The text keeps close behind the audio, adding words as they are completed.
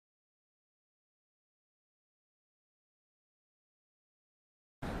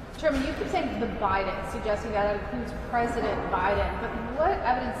Chairman, you keep saying the Biden, suggesting that includes President Biden, but what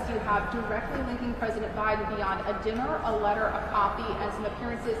evidence do you have directly linking President Biden beyond a dinner, a letter, a copy, and some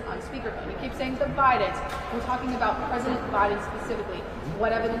appearances on speakerphone? You keep saying the Bidens. We're talking about President Biden specifically.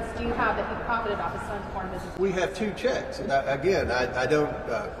 What evidence do you have that he profited off his son's foreign business? We have two checks. And I don't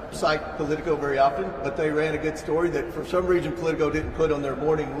cite Politico very often, but they ran a good story that for some reason Politico didn't put on their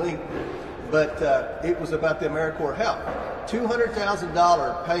morning link, but it was about the AmeriCorps help.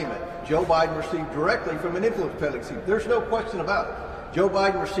 $200,000 payment Joe Biden received directly from an influence peddling scheme. There's no question about it. Joe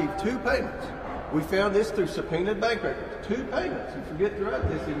Biden received two payments. We found this through subpoenaed bank records. Two payments. You forget to write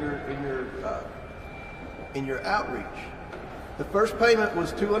this in your outreach. The first payment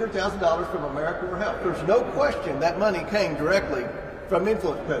was $200,000 from AmeriCorps Help. There's no question that money came directly from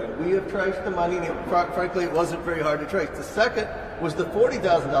influence peddling. We have traced the money, and frankly, it wasn't very hard to trace. The second was the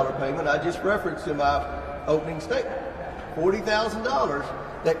 $40,000 payment I just referenced in my opening statement. $40,000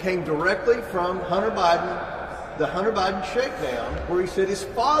 that came directly from Hunter Biden, the Hunter Biden shakedown, where he said his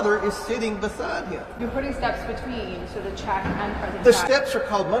father is sitting beside him. You're putting steps between, so the check and President The Biden. steps are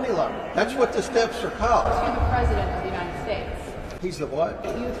called money laundering. That's what the steps are called. To the President of the United States. He's the what?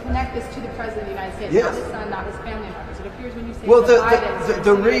 You connect this to the President of the United States, yes. Not his son, not his family members. It appears when you say well,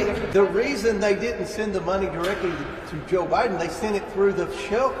 Bidens, the reason they didn't send the money directly to Joe Biden, they sent it through the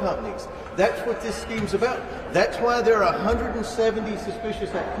shell companies. That's what this scheme's about. That's why there are 170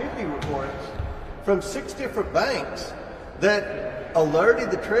 suspicious activity reports from 6 different banks that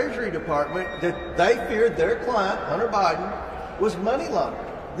alerted the Treasury Department that they feared their client, Hunter Biden, was money laundering.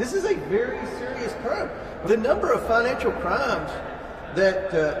 This is a very serious crime. The number of financial crimes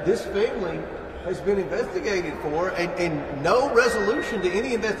that this family has been investigated for, and no resolution to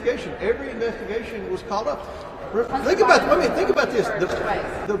any investigation. Every investigation was called up. Think about this.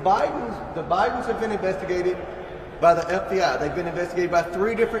 The Bidens have been investigated by the FBI. They've been investigated by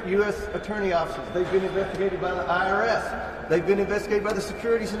 3 different U.S. attorney offices. They've been investigated by the IRS. They've been investigated by the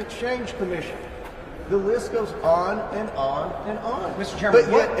Securities and Exchange Commission. The list goes on and on and on. Mr. Chairman,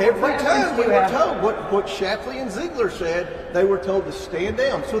 but yet every time we were told what Shapley and Ziegler said, they were told to stand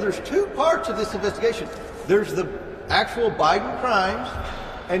down. So there's 2 parts of this investigation. There's the actual Biden crimes,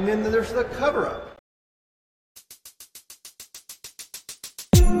 and then there's the cover-up.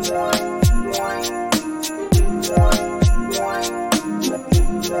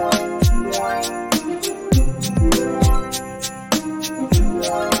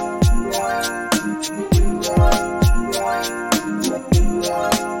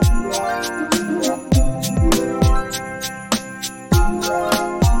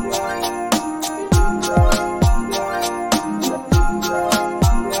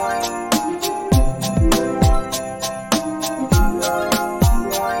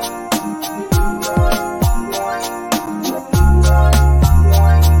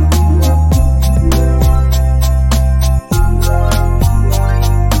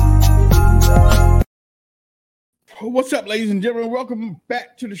 What's up, ladies and gentlemen? Welcome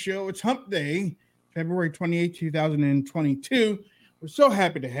back to the show. It's Hump Day, February 28, 2022. We're so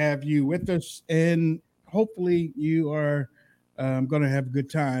happy to have you with us, and hopefully you are going to have a good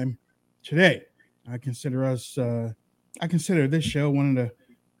time today. I consider this show one of the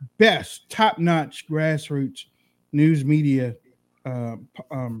best, top-notch grassroots news media,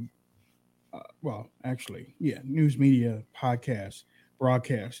 news media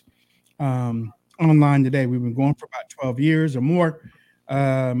broadcast. Online today. We've been going for about 12 years or more.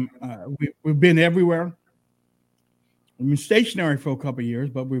 We've been everywhere. We've been stationary for a couple of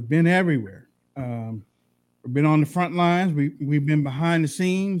years, but we've been everywhere. We've been on the front lines. We've been behind the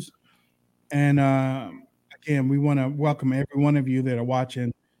scenes. And again, we want to welcome every one of you that are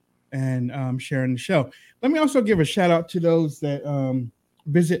watching and sharing the show. Let me also give a shout out to those that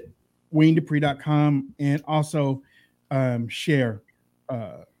visit WayneDupree.com and also share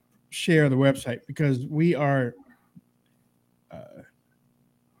the website, because we are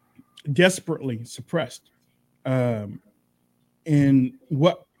desperately suppressed in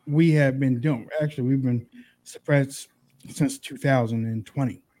what we have been doing. Actually, we've been suppressed since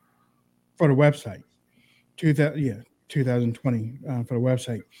 2020 for the website. 2020 for the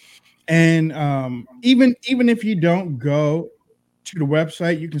website. And even if you don't go to the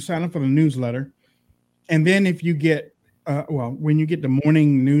website, you can sign up for the newsletter. And then if you get when you get the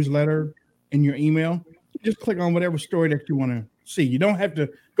morning newsletter in your email, just click on whatever story that you want to see. You don't have to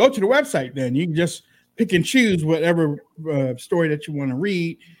go to the website then. You can just pick and choose whatever story that you want to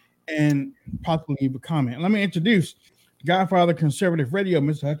read and possibly leave a comment. Let me introduce Godfather Conservative Radio,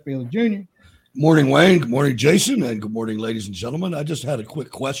 Mr. Hutch Bailey Jr. Morning, Wayne. Good morning, Jason. And good morning, ladies and gentlemen. I just had a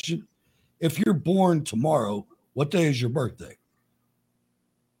quick question. If you're born tomorrow, what day is your birthday?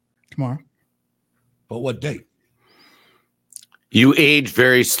 tomorrow. But what date? You age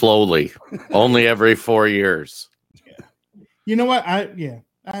very slowly, only every 4 years. You know what? I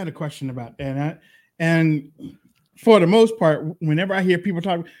had a question about that. And for the most part, whenever I hear people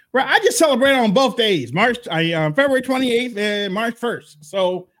talk, right, I just celebrate on both days, February 28th and March 1st.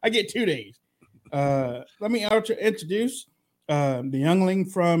 So I get 2 days. Let me introduce the youngling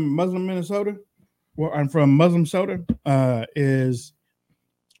from Muslim Minnesota. Well, I'm from Muslim Soda. Is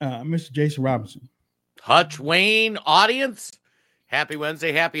Mr. Jason Robinson. Hutch Wayne audience, happy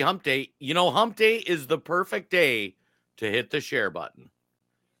Wednesday, happy hump day. You know, hump day is the perfect day to hit the share button.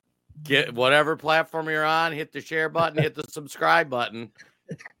 Get whatever platform you're on, hit the share button, hit the subscribe button,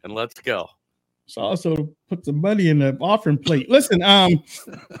 and let's go. So also put some money in the offering plate. Listen, I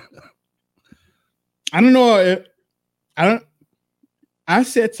don't know. I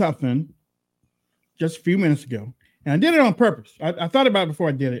said something just a few minutes ago, and I did it on purpose. I thought about it before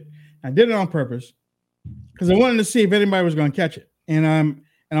I did it. I did it on purpose because I wanted to see if anybody was going to catch it. And I'm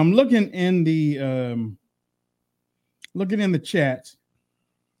looking in the chats,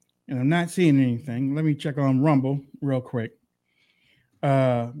 and I'm not seeing anything. Let me check on Rumble real quick.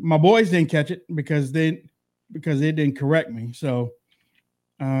 My boys didn't catch it because they didn't correct me. So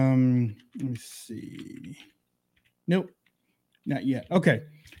let me see. Nope, not yet. Okay,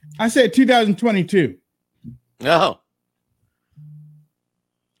 I said 2022. No.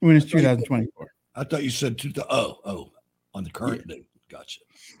 When it's 2024. I thought you said on the current date. Gotcha.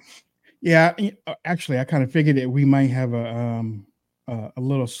 Yeah, actually, I kind of figured that we might have a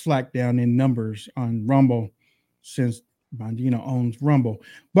little slack down in numbers on Rumble since Bondino owns Rumble.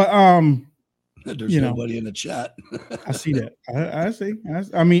 But there's nobody in the chat. I see that. I see.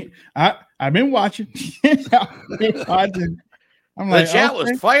 I mean, I've been watching. I'm the chat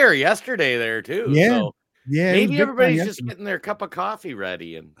was fire yesterday there too. Yeah. So yeah. Maybe everybody's just getting their cup of coffee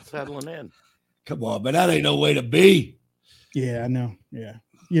ready and settling in. Come on, but that ain't no way to be. Yeah, I know. Yeah.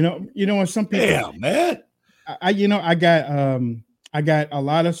 You know what some people. Damn, man. I got a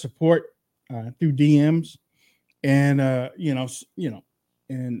lot of support through DMs and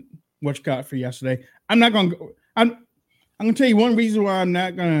and what you got for yesterday. I'm gonna tell you one reason why I'm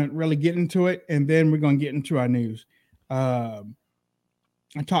not gonna really get into it, and then we're gonna get into our news. I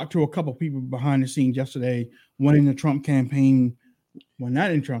talked to a couple people behind the scenes yesterday, one in the Trump campaign, one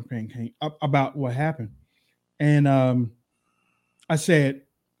not in Trump campaign, about what happened. And I said,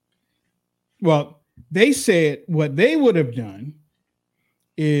 well, they said what they would have done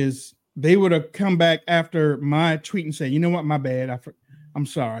is they would have come back after my tweet and say, you know what, my bad. I'm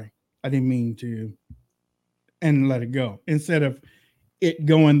sorry. I didn't mean to, and let it go instead of it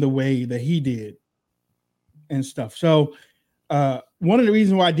going the way that he did and stuff. So one of the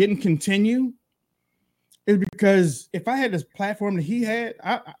reasons why I didn't continue is because if I had this platform that he had,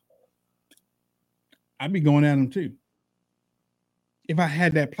 I'd be going at him too. If I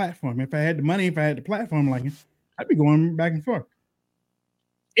had that platform, if I had the money, if I had the platform like it, I'd be going back and forth.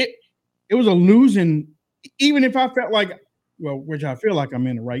 It was a losing, even if I felt like, well, which I feel like I'm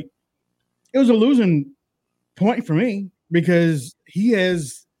in the right, it was a losing point for me because he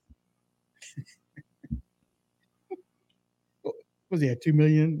has, was he at 2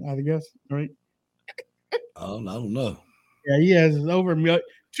 million, I guess, right? I don't know. Yeah, he has over 2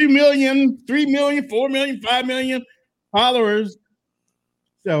 million, 3 million, 4 million, 5 million followers.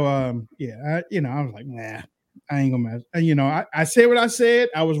 So, I was like, nah, I ain't gonna mess. I said what I said.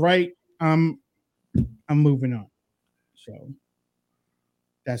 I was right. I'm moving on. So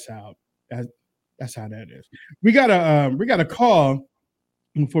that's how that is. We got a call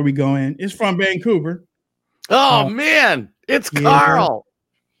before we go in. It's from Vancouver. Oh man, it's Carl.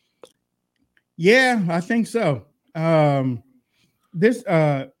 Yeah, I think so. This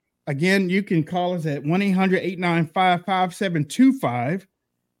again, you can call us at 1-800-895-5725.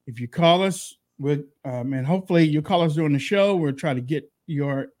 If you call us with and hopefully you call us during the show, we'll try to get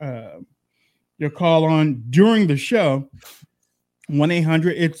your call on during the show.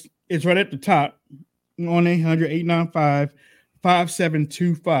 1-800, it's right at the top.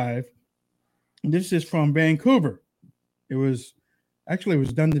 1-800-895-5725. This is from Vancouver. It was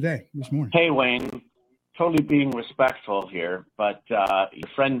done today, this morning. Hey, Wayne, totally being respectful here, but your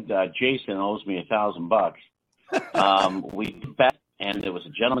friend Jason owes me $1,000. We bet, and it was a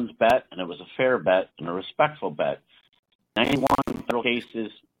gentleman's bet, and it was a fair bet and a respectful bet. 91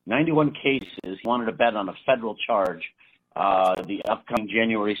 cases, he wanted to bet on a federal charge, the upcoming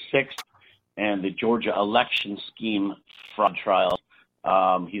January 6th and the Georgia election scheme fraud trial.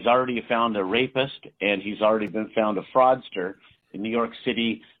 He's already found a rapist, and he's already been found a fraudster in New York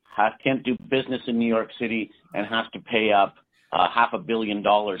City, can't do business in New York City, and has to pay up $500 million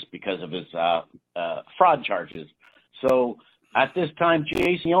because of his fraud charges. So at this time,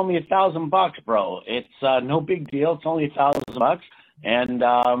 Jason, you owe me $1,000, bro. It's no big deal. It's only $1,000, and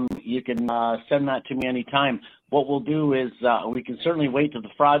you can send that to me anytime. What we'll do is we can certainly wait till the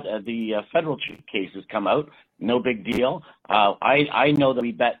federal cases come out. No big deal. I know that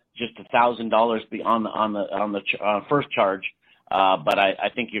we bet just $1,000 on the first charge, but I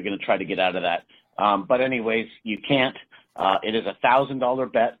think you're going to try to get out of that. But anyways, you can't. It is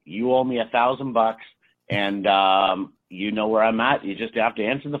 $1,000 bet. You owe me $1,000, and you know where I'm at. You just have to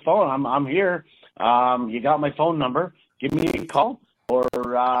answer the phone. I'm here. You got my phone number. Give me a call. Or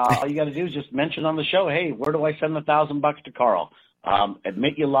all you got to do is just mention on the show, hey, where do I send the $1,000 to Carl?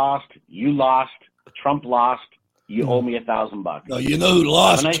 Admit you lost. Trump lost. You owe me $1,000. No, you know who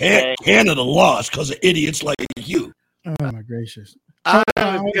lost? Canada lost because of idiots like you. Oh my gracious! I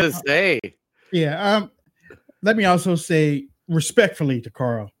was gonna say, yeah. Let me also say respectfully to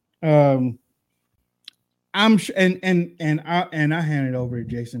Carl. I hand it over to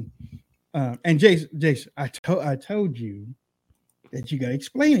Jason. And Jason, I told you that you got to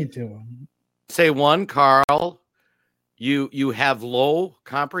explain it to him. Say one, Carl, you have low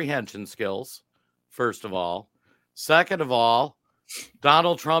comprehension skills, first of all. Second of all,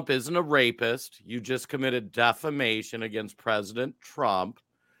 Donald Trump isn't a rapist. You just committed defamation against President Trump.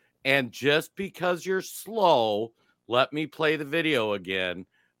 And just because you're slow, let me play the video again.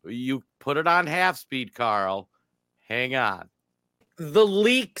 You put it on half speed, Carl. Hang on. The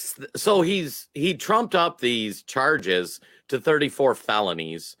leaks, so he trumped up these charges to 34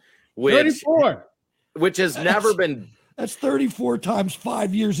 felonies, which 34, which has never been. That's 34 times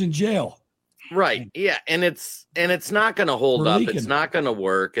 5 years in jail. Right. Yeah, and it's not going to hold up. It's not going to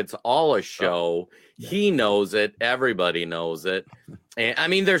work. It's all a show. He knows it. Everybody knows it. And I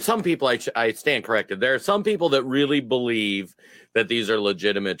mean, there's some people, I stand corrected. There are some people that really believe that these are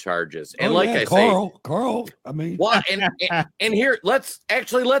legitimate charges. And Carl, I mean, well, and here, let's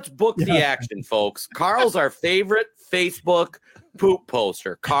book the action, folks. Carl's our favorite Facebook poop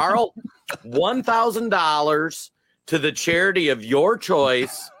poster. Carl, $1,000 to the charity of your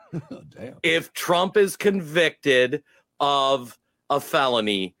choice. If Trump is convicted of a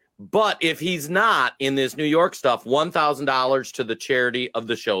felony, but if he's not in this New York stuff, $1,000 to the charity of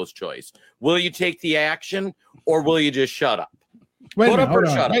the show's choice. Will you take the action or will you just shut up? Put up or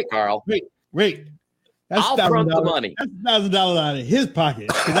shut up, Carl. Wait. That's I'll front the money. That's $1,000 out of his pocket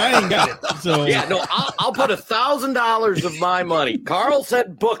because I ain't got it. So yeah, no, I'll put $1,000 of my money. Carl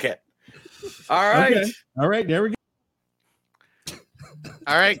said, "Book it." All right, okay. All right, there we go.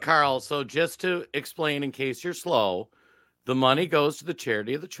 All right, Carl. So just to explain, in case you're slow, the money goes to the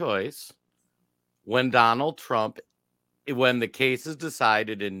charity of the choice. When Donald Trump, when the case is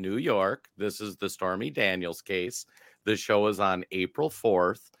decided in New York, this is the Stormy Daniels case. The show is on April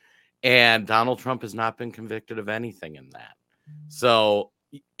 4th, and Donald Trump has not been convicted of anything in that. So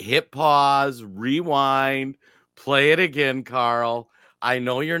hit pause, rewind, play it again, Carl. I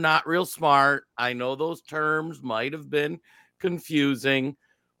know you're not real smart. I know those terms might have been confusing.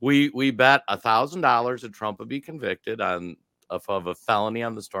 We bet $1,000 that Trump would be convicted of a felony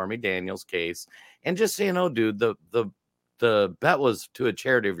on the Stormy Daniels case. And just so you know, dude, the bet was to a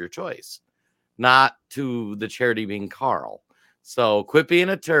charity of your choice, not to the charity being Carl. So quit being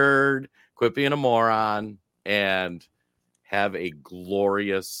a turd, quit being a moron, and have a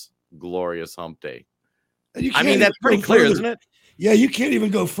glorious, glorious hump day. I mean, that's pretty clear, isn't it? Yeah, you can't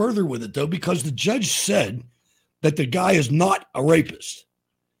even go further with it, though, because the judge said that the guy is not a rapist.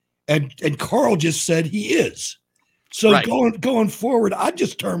 And Carl just said he is. So right. going forward, I'd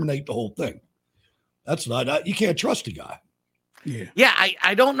just terminate the whole thing. That's not, you can't trust a guy. Yeah.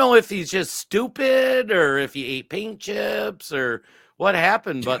 I don't know if he's just stupid or if he ate paint chips or what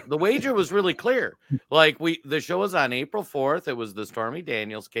happened, but the wager was really clear. Like the show was on April 4th. It was the Stormy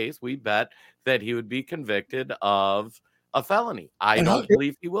Daniels case. We bet that he would be convicted of a felony. I don't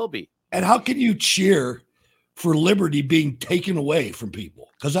believe he will be. And how can you cheer for liberty being taken away from people?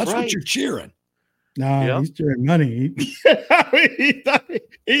 Because that's what you're cheering. No, he's cheering money. And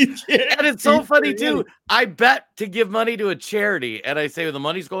it's so funny too. I bet to give money to a charity, and I say, well, the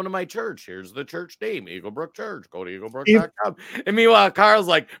money's going to my church. Here's the church name, Eaglebrook Church. Go to eaglebrook.com. And meanwhile, Carl's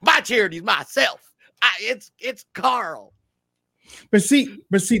like, my charity's myself. It's Carl. But see,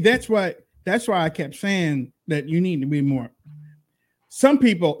 that's why I kept saying that you need to be more. Some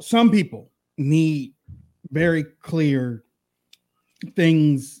people need very clear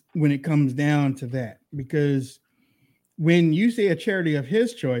things when it comes down to that, because when you say a charity of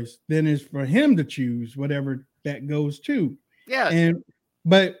his choice, then it's for him to choose whatever that goes to. Yeah.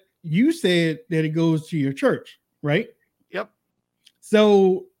 But you said that it goes to your church, right? Yep.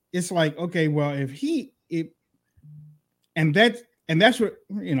 So it's like, okay, well, and that's what,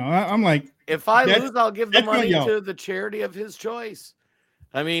 I'm like, If I that's lose, I'll give the that's not money y'all. to the charity of his choice.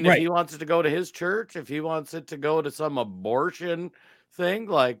 I mean, if Right. he wants it to go to his church, if he wants it to go to some abortion thing,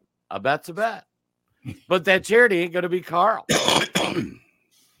 like a bet's a bet. But that charity ain't going to be Carl.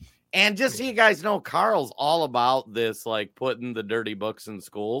 And just so you guys know, Carl's all about this, like putting the dirty books in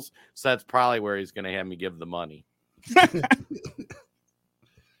schools. So that's probably where he's going to have me give the money.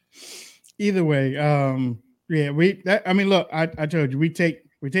 Either way, yeah, I mean, look, I told you, we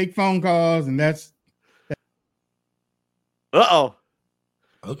take phone calls, and that's. Uh-oh.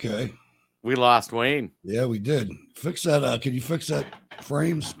 Okay. We lost Wayne. Yeah, we did. Fix that. Can you fix that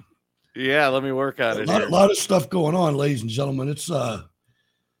frames? Yeah, let me work on it. A lot of stuff going on, ladies and gentlemen. It's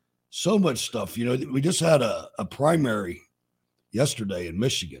so much stuff. We just had a primary yesterday in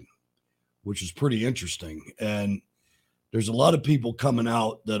Michigan, which is pretty interesting. And there's a lot of people coming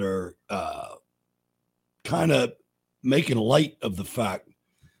out that are kind of making light of the fact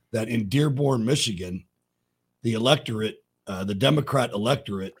that in Dearborn, Michigan, the electorate, the Democrat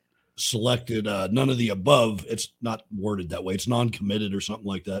electorate, selected none of the above. It's not worded that way. It's non-committed or something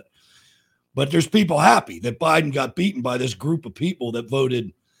like that. But there's people happy that Biden got beaten by this group of people that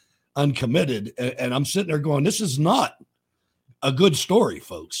voted uncommitted. And I'm sitting there going, this is not a good story,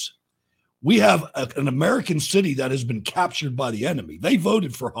 folks. We have an American city that has been captured by the enemy. They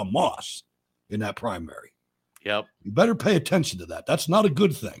voted for Hamas in that primary. Yep. You better pay attention to that. That's not a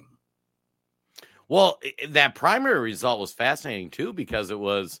good thing. Well, that primary result was fascinating, too, because it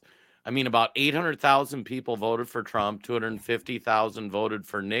was, about 800,000 people voted for Trump, 250,000 voted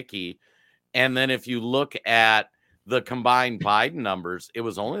for Nikki. And then if you look at the combined Biden numbers, it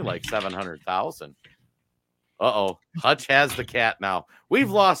was only like 700,000. Uh-oh. Hutch has the cat now.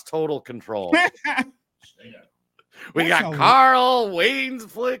 We've lost total control. We got Carl, Wayne's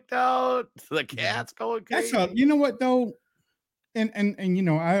flicked out. The cat's going crazy. You know what, though? And I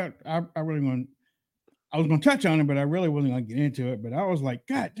really want. I was going to touch on it, but I really wasn't going to get into it. But I was like,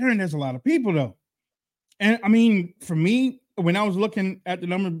 God darn, there's a lot of people, though. And I mean, for me, when I was looking at the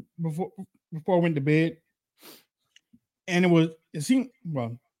number before I went to bed, and it seemed,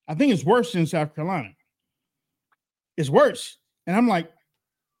 well, I think it's worse in South Carolina. It's worse. And I'm like,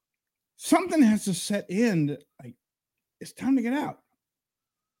 something has to set in. Like, it's time to get out.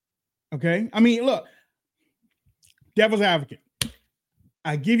 Okay? I mean, look, devil's advocate.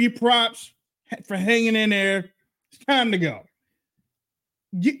 I give you props for hanging in there. It's time to go.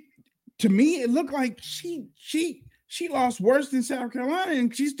 To me, it looked like she lost worse than South Carolina,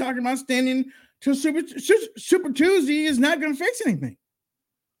 and she's talking about standing till Super Tuesday is not going to fix anything.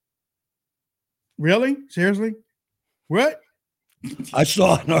 Really? Seriously? What? I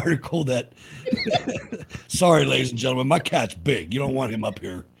saw an article that. Sorry, ladies and gentlemen, my cat's big. You don't want him up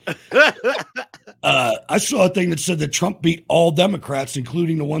here. I saw a thing that said that Trump beat all Democrats,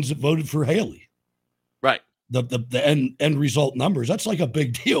 including the ones that voted for Haley. Right. The end result numbers. That's like a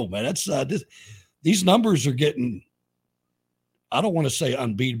big deal, man. That's these numbers are getting. I don't want to say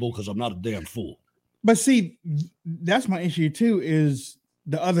unbeatable because I'm not a damn fool. But see, that's my issue too. Is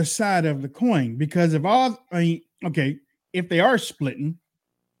the other side of the coin, because if they are splitting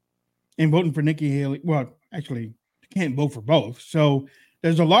and voting for Nikki Haley, well, actually, they can't vote for both. So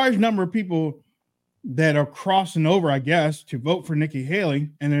there's a large number of people that are crossing over, I guess, to vote for Nikki Haley,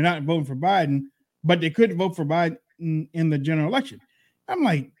 and they're not voting for Biden, but they could vote for Biden in the general election. I'm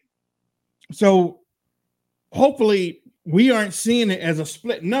like, so hopefully we aren't seeing it as a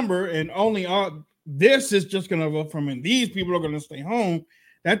split number, and only this is just going to vote for him, and these people are going to stay home.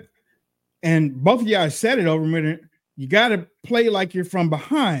 And both of you guys said it over a minute. You got to play like you're from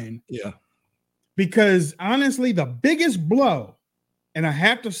behind. Yeah. Because honestly, the biggest blow, and I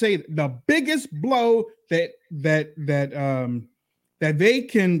have to say the biggest blow that they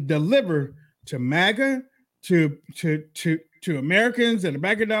can deliver to MAGA, to Americans that are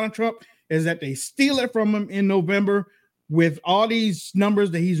backing Donald Trump, is that they steal it from him in November with all these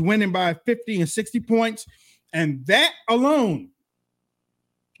numbers that he's winning by 50 and 60 points. And that alone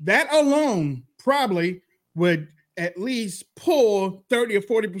probably would at least pull 30 or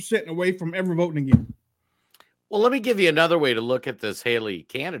 40% away from ever voting again. Well, let me give you another way to look at this Haley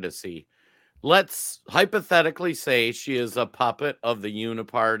candidacy. Let's hypothetically say she is a puppet of the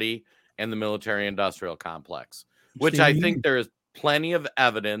Uniparty and the military-industrial complex, which I think there is plenty of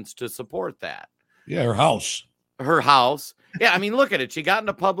evidence to support that. Yeah, her house. Yeah, I mean, look at it. She got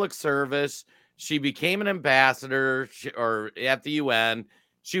into public service. She became an ambassador or at the UN.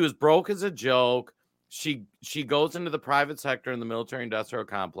 She was broke as a joke. She goes into the private sector in the military-industrial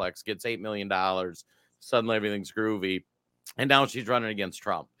complex, gets $8 million. Suddenly everything's groovy. and now she's running against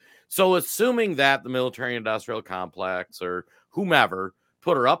Trump. So assuming that the military-industrial complex or whomever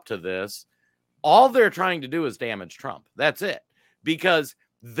put her up to this, all they're trying to do is damage Trump. That's it. Because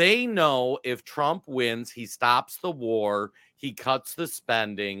they know if Trump wins, he stops the war, he cuts the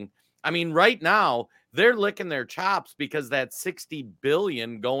spending. I mean, right now, they're licking their chops because that $60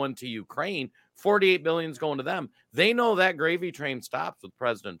 billion going to Ukraine, $48 billion is going to them. They know that gravy train stops with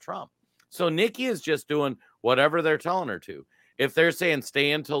President Trump. So Nikki is just doing whatever they're telling her to. If they're saying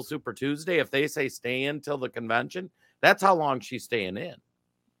stay until Super Tuesday, if they say stay until the convention, that's how long she's staying in.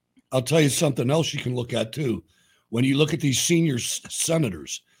 I'll tell you something else you can look at too. When you look at these senior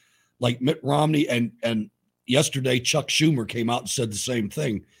senators like Mitt Romney and yesterday Chuck Schumer came out and said the same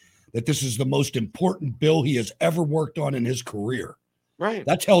thing, that this is the most important bill he has ever worked on in his career. Right.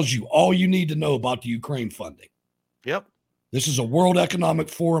 That tells you all you need to know about the Ukraine funding. Yep. This is a World Economic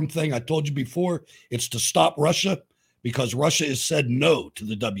Forum thing. I told you before, it's to stop Russia because Russia has said no to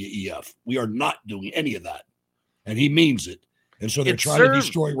the WEF. We are not doing any of that. And he means it. And so they're trying to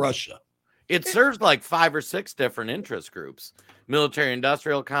destroy Russia. It serves like 5 or 6 different interest groups: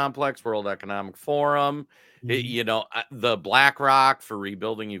 military-industrial complex, World Economic Forum, the BlackRock for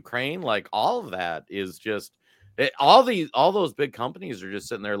rebuilding Ukraine. Like all of that is just all those big companies are just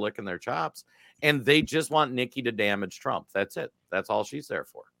sitting there licking their chops, and they just want Nikki to damage Trump. That's it. That's all she's there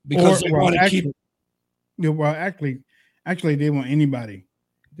for. Because they want to keep. Well, actually, they want anybody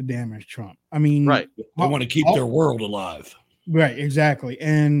to damage Trump. I mean, right? They want to keep their world alive. Right. Exactly.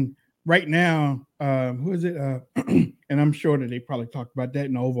 And right now, who is it? And I'm sure that they probably talked about that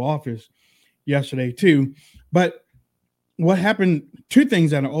in the Oval Office yesterday too. But what happened? 2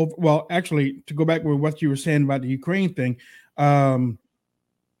 things that are over. Well, actually, to go back with what you were saying about the Ukraine thing, I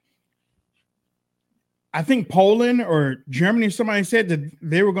think Poland or Germany, somebody said that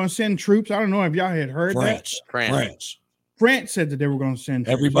they were going to send troops. I don't know if y'all had heard that. France said that they were going to send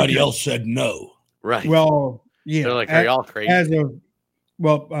troops. Everybody else said no. Right. Well, yeah. They're like, are y'all crazy?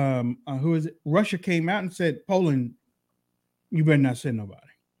 Who is it? Russia came out and said, Poland, you better not send nobody.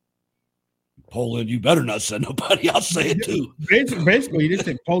 Poland, you better not send nobody. I'll say it too. Basically, they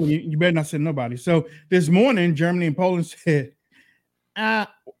said, Poland, you better not send nobody. So this morning, Germany and Poland said,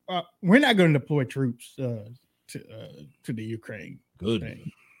 we're not going to deploy troops to the Ukraine. Good.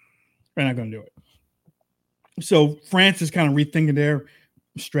 Thing. We're not going to do it. So France is kind of rethinking their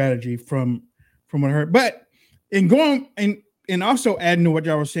strategy from what I heard. But in going and also adding to what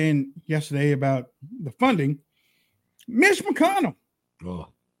y'all were saying yesterday about the funding, Mitch McConnell. Oh,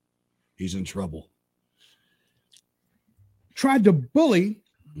 he's in trouble. Tried to bully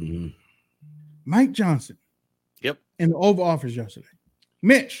Mike Johnson. Yep. In the Oval Office yesterday.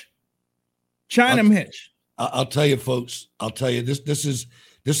 Mitch. Mitch. I'll tell you, folks. I'll tell you this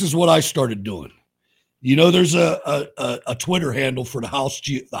is what I started doing. You know, there's a Twitter handle for the House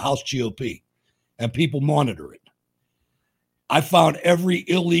GOP, and people monitor it. I found every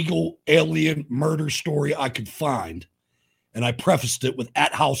illegal alien murder story I could find, and I prefaced it with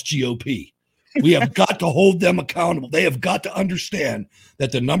 @House GOP. We have got to hold them accountable. They have got to understand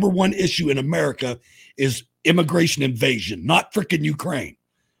that the number one issue in America is immigration invasion, not freaking Ukraine.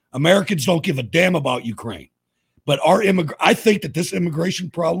 Americans don't give a damn about Ukraine. But I think that this immigration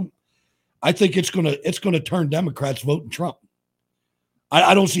problem, I think it's gonna turn Democrats voting Trump.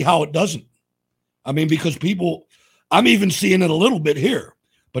 I don't see how it doesn't. I mean, because people, I'm even seeing it a little bit here,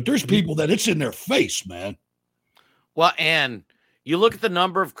 but there's people that it's in their face, man. Well, and you look at the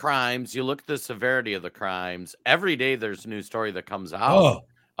number of crimes, you look at the severity of the crimes. Every day there's a new story that comes out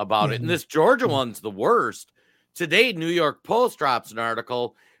about it. And this Georgia one's the worst. Today, New York Post drops an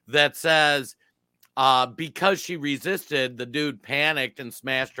article that says because she resisted, the dude panicked and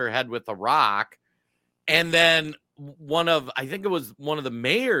smashed her head with a rock. And then I think it was one of the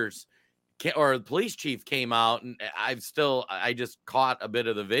mayors or the police chief came out, and I just caught a bit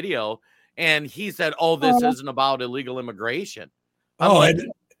of the video, and he said, "Oh, this isn't about illegal immigration." Are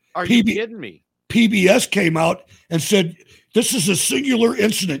you kidding me? PBS came out and said, "This is a singular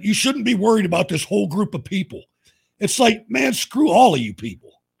incident. You shouldn't be worried about this whole group of people." It's like, man, screw all of you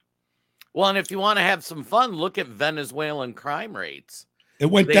people. Well, and if you want to have some fun, look at Venezuelan crime rates. It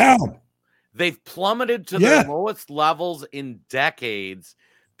went down. They've plummeted to their lowest levels in decades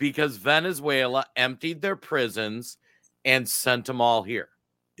because Venezuela emptied their prisons and sent them all here.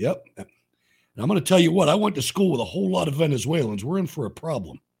 Yep. And I'm going to tell you what, I went to school with a whole lot of Venezuelans. We're in for a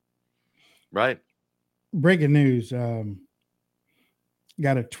problem. Right. Breaking news.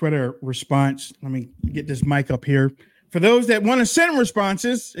 Got a Twitter response. Let me get this mic up here. For those that want to send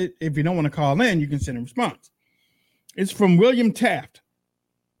responses, if you don't want to call in, you can send a response. It's from William Taft.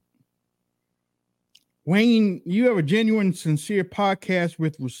 Wayne, you have a genuine, sincere podcast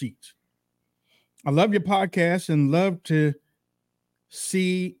with receipts. I love your podcast and love to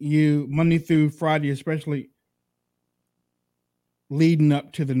see you Monday through Friday, especially leading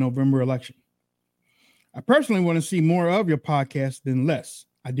up to the November election. I personally want to see more of your podcast than less.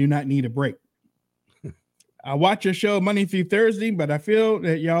 I do not need a break. I watch your show Monday through Thursday, but I feel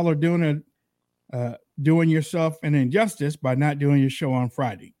that y'all are doing yourself an injustice by not doing your show on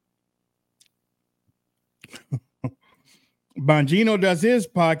Friday. Bongino does his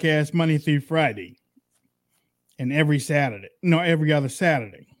podcast Monday through Friday and every other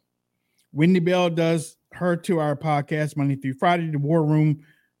Saturday. Wendy Bell does her 2-hour podcast Monday through Friday. The War Room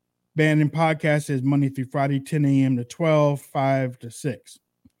Band and Podcast is Monday through Friday, 10 a.m. to 12, 5 to 6.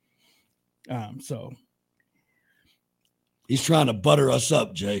 So he's trying to butter us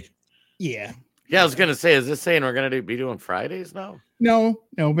up, Jay. Yeah. Yeah, I was gonna say, is this saying we're gonna be doing Fridays now? No,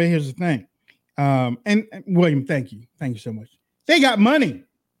 but here's the thing. And William, thank you so much. They got money.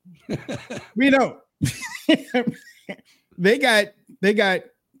 We don't.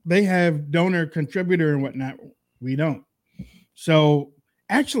 They have donor, contributor, and whatnot. We don't. So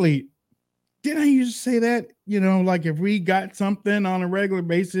actually, didn't I used to say that? Like if we got something on a regular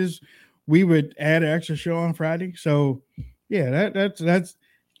basis, we would add an extra show on Friday. So yeah, that's.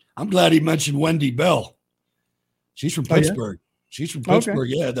 I'm glad he mentioned Wendy Bell. She's from Pittsburgh. Yeah? She's from Pittsburgh.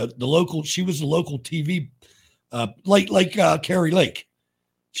 Okay. Yeah, the local. She was the local TV, like Carrie Lake.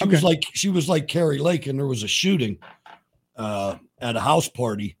 She was like Carrie Lake, and there was a shooting at a house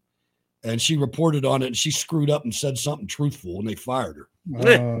party, and she reported on it, and she screwed up and said something truthful, and they fired her.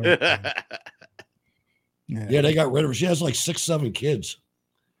 Yeah, they got rid of her. She has like 6-7 kids.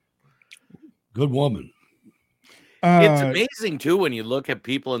 Good woman. It's amazing too when you look at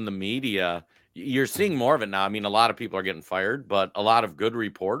people in the media. You're seeing more of it now. I mean, a lot of people are getting fired, but a lot of good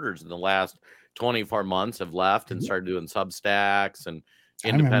reporters in the last 24 months have left and started doing Substacks and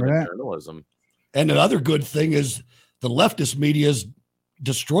independent journalism. And another good thing is the leftist media is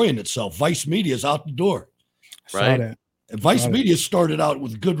destroying itself. Vice media is out the door. Right. And Vice media started out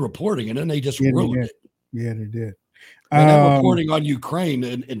with good reporting, and then they just ruined it. Yeah, they did. And that reporting on Ukraine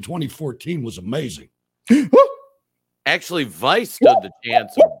in 2014 was amazing. Actually, Vice stood the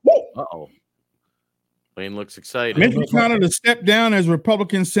chance of. Uh-oh. Wayne looks excited. Mitch McConnell to step down as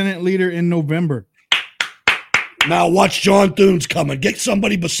Republican Senate leader in November. Now watch John Thune's coming. Get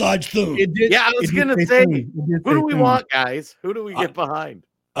somebody besides Thune. Yeah, I was going to say, who do we want, guys? Who do we get behind?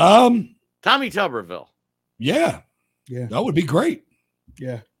 Tommy Tuberville. Yeah. That would be great.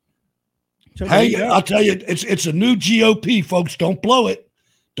 Yeah. So hey, I'll tell you, it's a new GOP, folks. Don't blow it.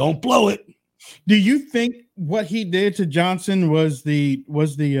 Don't blow it. Do you think what he did to Johnson was the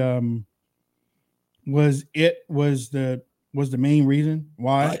main reason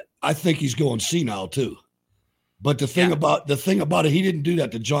why? I think he's going senile too. But the thing about it, he didn't do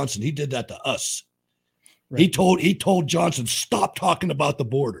that to Johnson. He did that to us. Right. He told Johnson, stop talking about the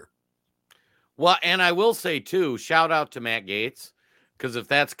border. Well, and I will say too, shout out to Matt Gaetz, because if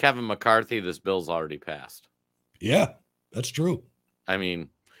that's Kevin McCarthy, this bill's already passed. Yeah, that's true. I mean,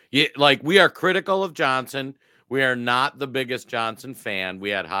 we are critical of Johnson. We are not the biggest Johnson fan. We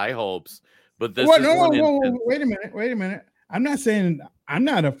had high hopes, but this wait a minute. I'm not saying I'm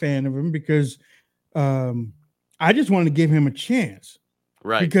not a fan of him because I just wanted to give him a chance.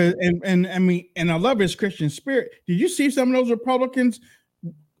 Right. Because and I mean, and I love his Christian spirit. Did you see some of those Republicans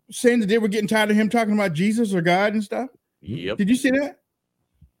saying that they were getting tired of him talking about Jesus or God and stuff? Yep. Did you see that?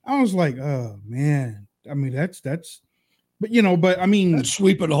 I was like, oh man. I mean, that's but I mean, that's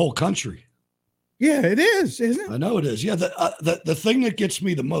sweeping the whole country. Yeah, it is, isn't it? I know it is. Yeah, the thing that gets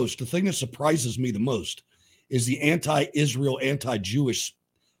me the most, the thing that surprises me the most, is the anti-Israel, anti-Jewish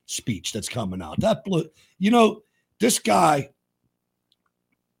speech that's coming out. That blew. This guy,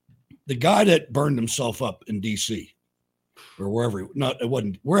 the guy that burned himself up in D.C. or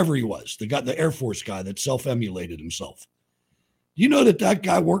wherever he was, the Air Force guy that self-emulated himself. You know that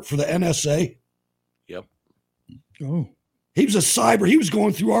guy worked for the NSA? Yep. Oh. He was he was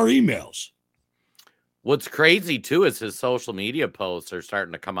going through our emails. What's crazy too is his social media posts are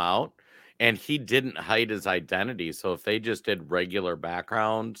starting to come out, and he didn't hide his identity. So if they just did regular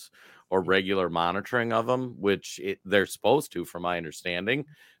backgrounds or regular monitoring of him, which they're supposed to, from my understanding,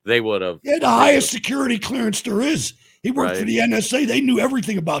 they would have. Yeah, the highest security clearance there is. He worked for the NSA. They knew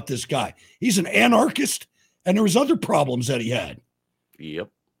everything about this guy. He's an anarchist, and there was other problems that he had. Yep.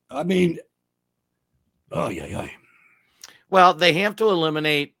 I mean, yeah. Well, they have to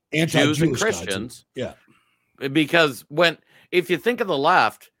eliminate Anti-Jewish Jews and Christians. Yeah. Because if you think of the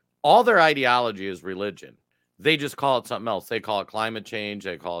left, all their ideology is religion. They just call it something else. They call it climate change.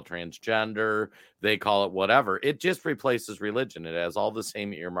 They call it transgender. They call it whatever. It just replaces religion. It has all the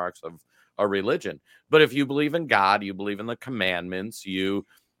same earmarks of a religion. But if you believe in God, you believe in the commandments, you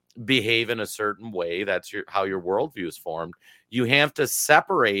behave in a certain way, that's how your worldview is formed. You have to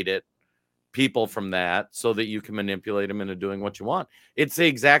separate people from that so that you can manipulate them into doing what you want. It's the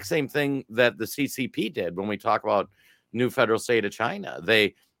exact same thing that the CCP did when we talk about new federal state of China.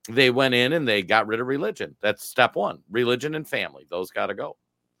 They went in and they got rid of religion. That's step one. Religion and family. Those got to go.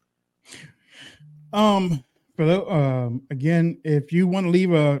 Again, if you want to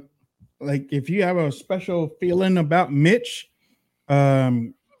leave if you have a special feeling about Mitch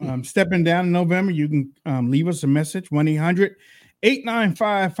stepping down in November, you can leave us a message,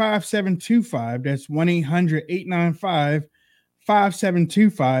 1-800-895-5725. That's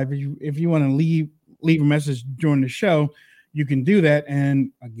 1-800-895-5725. If you want to leave a message during the show, you can do that.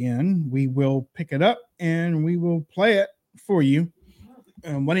 And again, we will pick it up and we will play it for you.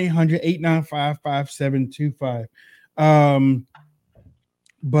 1-800-895-5725.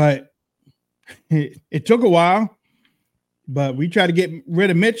 But it took a while, but we tried to get rid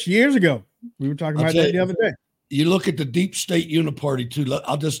of Mitch years ago. We were talking about that the other day. You look at the deep state uniparty too.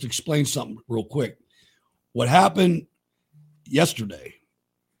 I'll just explain something real quick. What happened yesterday,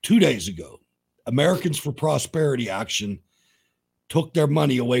 2 days ago, Americans for Prosperity Action took their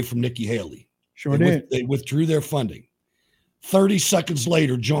money away from Nikki Haley. Sure did. They withdrew their funding. 30 seconds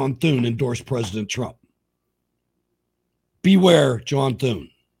later, John Thune endorsed President Trump. Beware, John Thune.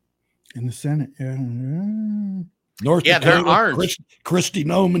 In the Senate, yeah. North Dakota, there aren't. Kristi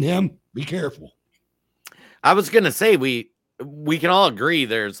Noem and him. Be careful. I was going to say, we can all agree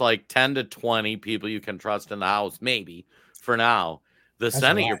there's like 10 to 20 people you can trust in the House, maybe, for now. The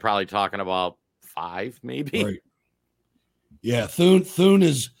Senate, you're probably talking about 5, maybe. Right. Yeah, Thune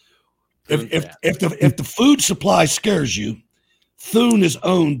is if the food supply scares you, Thune is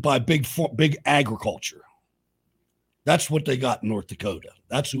owned by big agriculture. That's what they got in North Dakota.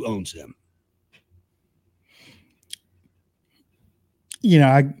 That's who owns him. You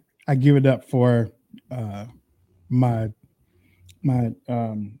know, I give it up for my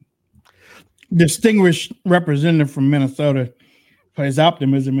distinguished representative from Minnesota for his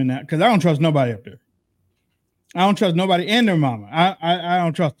optimism in that, because I don't trust nobody up there. I don't trust nobody and their mama. I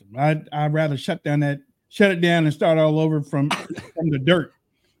don't trust them. I'd rather shut it down and start all over from the dirt.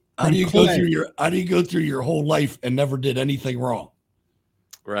 How do you go through your whole life and never did anything wrong?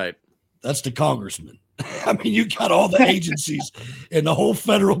 Right. That's the congressman. I mean, you got all the agencies and the whole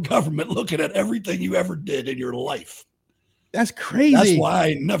federal government looking at everything you ever did in your life. That's crazy. That's why I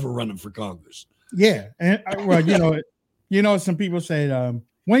ain't never running for Congress. Yeah. And some people say,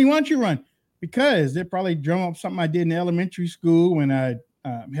 why don't you run? Because they probably drum up something I did in elementary school when I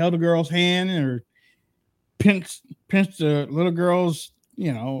held a girl's hand or pinched a little girl's,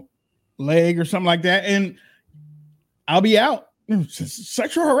 leg or something like that. And I'll be out.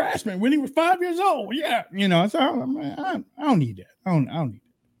 Sexual harassment when he was 5 years old. Yeah. So I don't need that. I don't need that.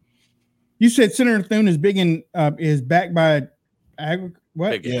 You said Senator Thune is is backed by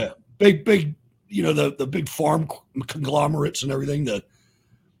what? Yeah. Big, the big farm conglomerates and everything, the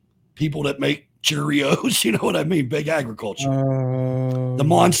people that make Cheerios, you know what I mean? Big agriculture. The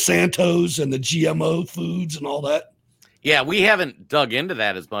Monsantos and the GMO foods and all that. Yeah, we haven't dug into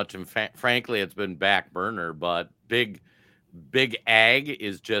that as much, and frankly, it's been back burner. But big ag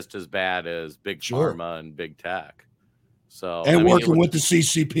is just as bad as big pharma and big tech. So working with the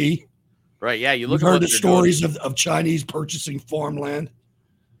CCP, right? Yeah, you've heard the stories of Chinese purchasing farmland.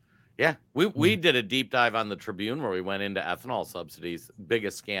 Yeah, we did a deep dive on the Tribune where we went into ethanol subsidies.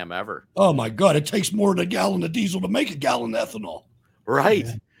 Biggest scam ever. Oh my God, it takes more than a gallon of diesel to make a gallon of ethanol. Right.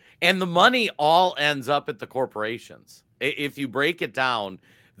 Yeah. And the money all ends up at the corporations. If you break it down,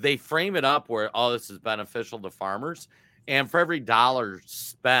 they frame it up where all this is beneficial to farmers. And for every dollar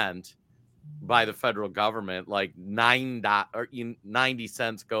spent by the federal government, like 90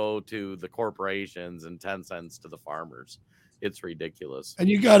 cents go to the corporations and 10 cents to the farmers. It's ridiculous. And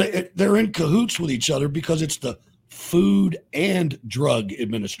they're in cahoots with each other because it's the Food and Drug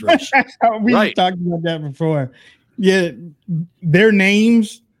Administration. We talked about that before. Yeah, their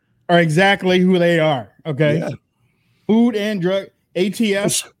names are exactly who they are. Okay. Yeah. Food and Drug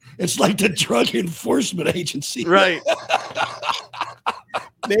ATF. It's like the Drug Enforcement Agency. Right.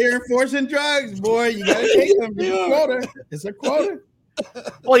 They're enforcing drugs, boy. You got to take them. It's a quota.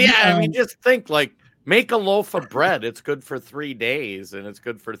 Well, yeah. I mean, just think make a loaf of bread. It's good for 3 days and it's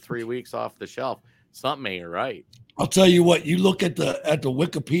good for 3 weeks off the shelf. Something ain't right. I'll tell you what, you look at the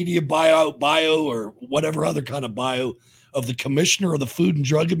Wikipedia bio or whatever other kind of bio of the commissioner of the Food and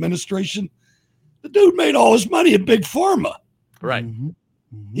Drug Administration. The dude made all his money in big pharma. Right. Mm-hmm.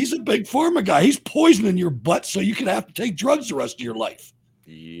 Mm-hmm. He's a big pharma guy. He's poisoning your butt so you can have to take drugs the rest of your life.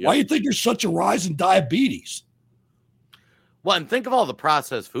 Yep. Why do you think there's such a rise in diabetes? Well, and think of all the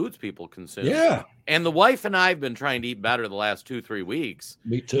processed foods people consume. Yeah. And the wife and I have been trying to eat better the last 2-3 weeks.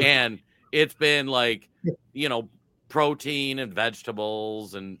 Me too. And it's been like, protein and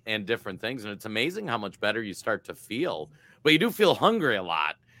vegetables and different things. And it's amazing how much better you start to feel. But you do feel hungry a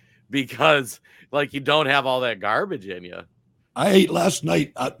lot because like you don't have all that garbage in you. I ate last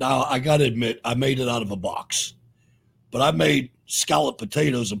night. Now, I got to admit, I made it out of a box. But I made scalloped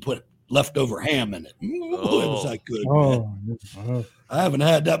potatoes and put leftover ham in it. It was that good, man. I haven't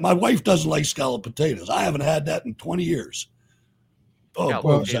had that. My wife doesn't like scalloped potatoes. I haven't had that in 20 years.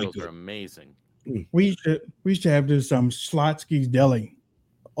 Scalloped potatoes are amazing. We used to have this Slotsky's Deli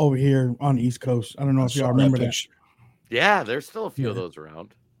over here on the East Coast. I don't know if y'all remember that. Yeah, there's still a few of those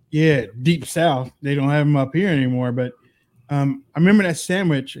around. Yeah, deep south. They don't have them up here anymore. But I remember that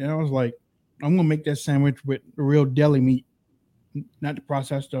sandwich, and I was like, I'm gonna make that sandwich with the real deli meat, not the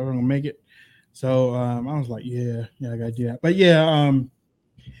processed stuff. I'm gonna make it. So I was like, yeah, I gotta do that. But yeah,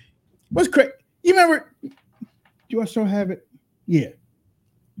 what's crazy? You remember? Do I still have it? Yeah.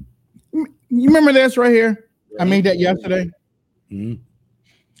 You remember this right here? I made that yesterday. Mm-hmm.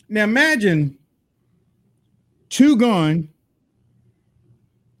 Now imagine 2 gone,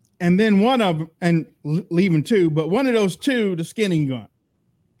 and then one of them, and leaving 2, but one of those 2, the skin ain't gone.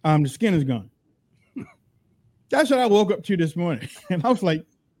 The skin is gone. That's what I woke up to this morning, and I was like,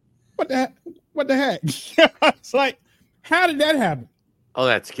 "What the heck?" It's like, how did that happen? Oh,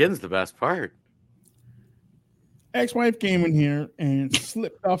 that skin's the best part. Ex-wife came in here and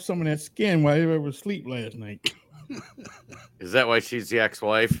slipped off some of that skin while they were asleep last night. Is that why she's the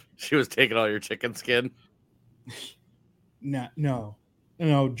ex-wife? She was taking all your chicken skin? No,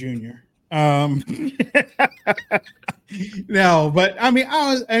 Junior. No, but I mean,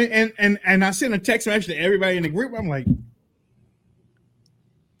 I was, and I sent a text message to everybody in the group. I'm like,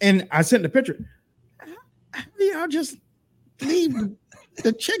 and I sent the picture. How do y'all just leave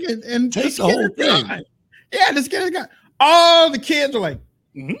the chicken and take the whole thing? Gone? Yeah, the skin is gone. All the kids are like,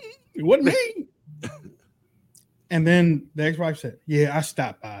 it wasn't me. And then the ex-wife said, "Yeah, I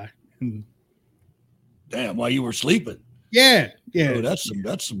stopped by." Damn, while you were sleeping. Yeah. Oh, that's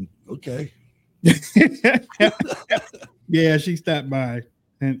some. Okay. Yeah, she stopped by,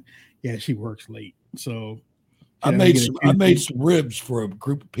 and yeah, she works late. So I made some ribs for a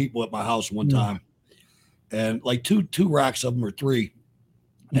group of people at my house one time, and like two racks of them or 3,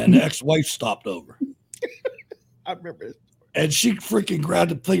 and the ex-wife stopped over. I remember it. And she freaking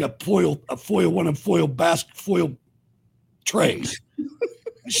grabbed a thing of foil basket foil trays.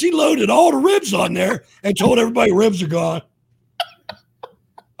 She loaded all the ribs on there and told everybody ribs are gone.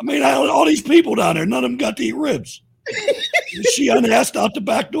 I mean, all these people down there, none of them got to eat ribs. She unasked out the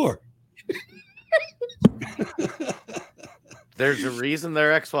back door. There's a reason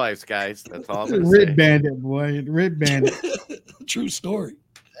they're ex-wives, guys. That's all I'm going to say. Rib bandit, boy. Rib bandit. True story.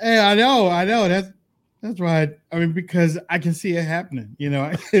 Yeah, I know. That's right. I mean, because I can see it happening.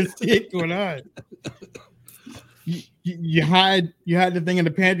 I can see it going on. You hide the thing in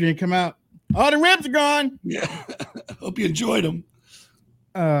the pantry and come out. Oh, the ribs are gone. Yeah. Hope you enjoyed them.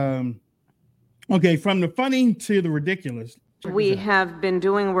 Okay, from the funny to the ridiculous. We have been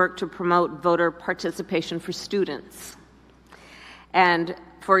doing work to promote voter participation for students. And,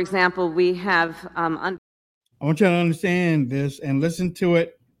 for example, we have... I want you to understand this and listen to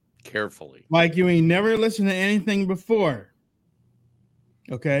it carefully. Like you ain't never listened to anything before.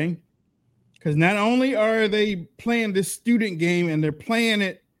 Okay? Because not only are they playing this student game, and they're playing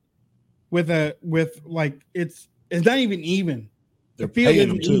it with it's not even. They're the field paying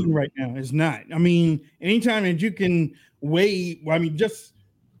them isn't even too. right now. It's not. I mean, anytime that you can just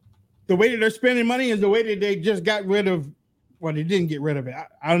the way that they're spending money is the way that they just got rid of. Well, they didn't get rid of it.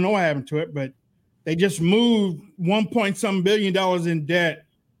 I don't know what happened to it, but they just moved $1.some billion in debt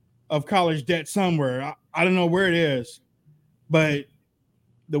of college debt somewhere. I don't know where it is, but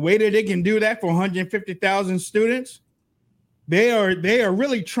the way that they can do that for 150,000 students, they are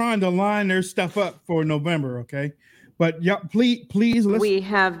really trying to line their stuff up for November. Okay, but yeah, please listen. We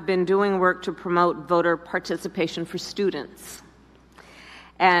have been doing work to promote voter participation for students,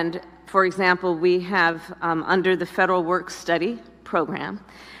 and for example, we have under the Federal Work Study program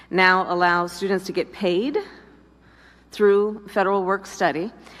now allow students to get paid through Federal Work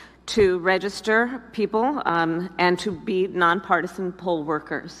Study to register people and to be nonpartisan poll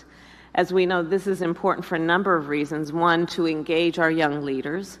workers. As we know, this is important for a number of reasons. One, to engage our young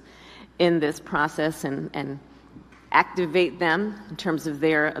leaders in this process and activate them in terms of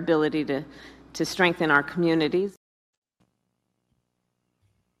their ability to strengthen our communities.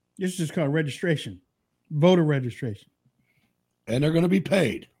 This is called registration, voter registration. And they're going to be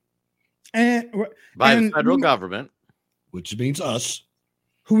paid. By the federal government. Which means us.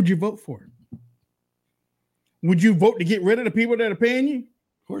 Who would you vote for? Would you vote to get rid of the people that are paying you?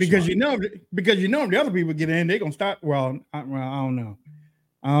 Because you know if the other people get in, they're going to stop. Well, I don't know.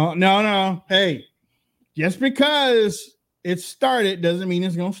 No. Hey, just because it started doesn't mean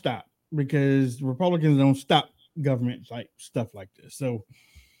it's going to stop, because Republicans don't stop government like stuff like this. So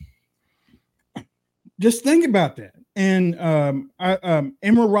just think about that. And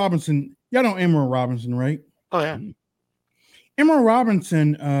Emerald Robinson, y'all know Emerald Robinson, right? Oh yeah. Emerald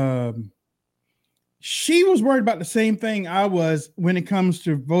Robinson, she was worried about the same thing I was when it comes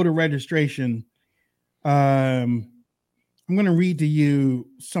to voter registration. I'm going to read to you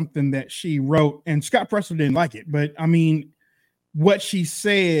something that she wrote, and Scott Presser didn't like it, but I mean, what she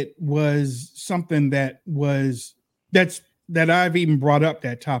said was something that I've even brought up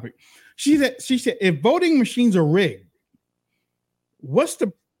that topic. She said, if voting machines are rigged, what's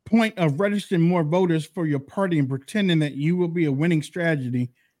the point of registering more voters for your party and pretending that you will be a winning strategy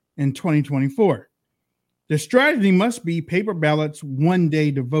in 2024? The strategy must be paper ballots, one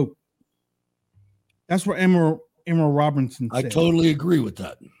day to vote. That's what Emerald Robinson said. I totally agree with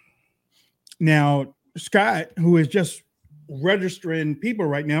that. Now, Scott, who is just registering people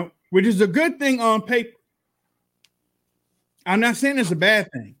right now, which is a good thing on paper. I'm not saying it's a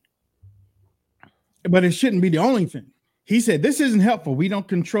bad thing, but it shouldn't be the only thing. He said, this isn't helpful. We don't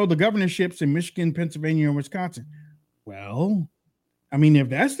control the governorships in Michigan, Pennsylvania, and Wisconsin. Well, I mean, if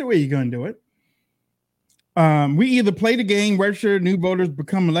that's the way you're going to do it, we either play the game, register new voters,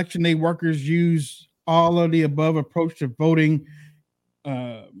 become election day workers, use all of the above approach to voting,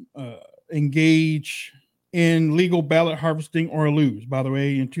 engage in legal ballot harvesting, or lose. By the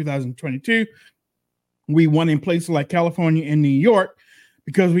way, in 2022, we won in places like California and New York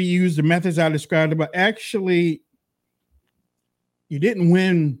because we used the methods I described, but actually you didn't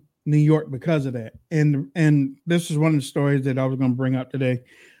win New York because of that. And this is one of the stories that I was going to bring up today,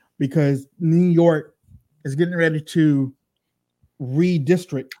 because New York is getting ready to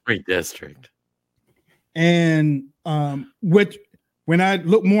redistrict. And which, when I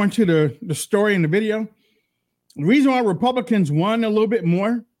look more into the story in the video, the reason why Republicans won a little bit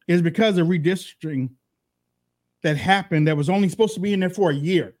more is because of redistricting that happened that was only supposed to be in there for a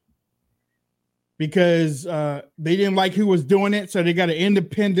year, because they didn't like who was doing it. So they got an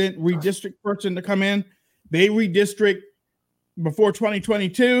independent redistrict person to come in. They redistrict before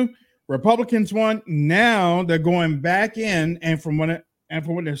 2022. Republicans won. Now they're going back in, and from what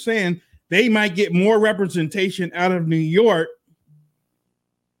they're saying, they might get more representation out of New York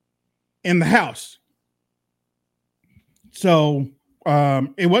in the House. So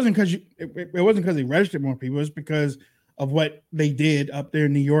it wasn't because they registered more people. It's because of what they did up there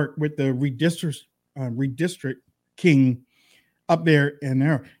in New York with the redistricting up there in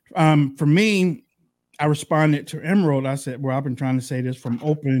there. For me, I responded to Emerald. I said, well, I've been trying to say this from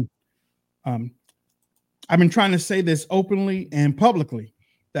open. I've been trying to say this openly and publicly,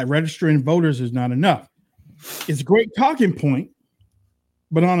 that registering voters is not enough. It's a great talking point,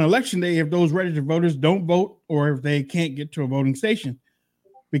 but on election day, if those registered voters don't vote, or if they can't get to a voting station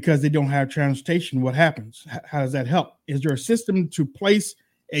because they don't have transportation, what happens? How does that help? Is there a system to place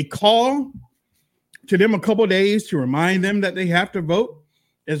a call to them a couple of days to remind them that they have to vote?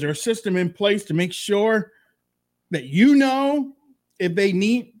 Is there a system in place to make sure that if they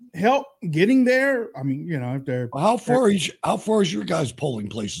need help getting there? I mean, if they're how far is your guys' polling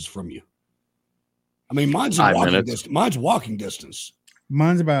places from you? I mean, mine's walking distance. Mine's walking distance.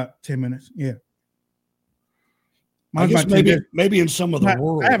 Mine's about 10 minutes. Yeah. I guess maybe in some of the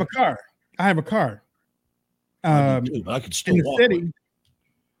rural. I have a car. I could still walk.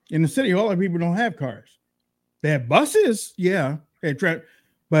 In the city, all the people don't have cars. They have buses, yeah.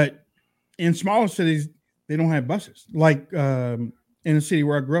 But in smaller cities, they don't have buses. Like in the city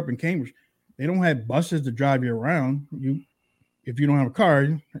where I grew up in Cambridge, they don't have buses to drive you around. If you don't have a car,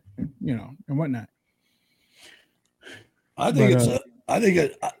 and whatnot. I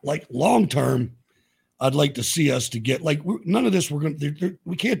think like long term, I'd like to see us to get none of this.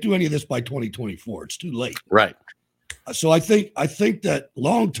 We can't do any of this by 2024. It's too late. Right. So I think that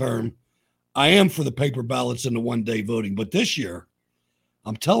long term, I am for the paper ballots and the one-day voting. But this year,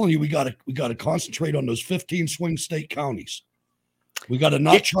 I'm telling you, we got to concentrate on those 15 swing state counties. We got to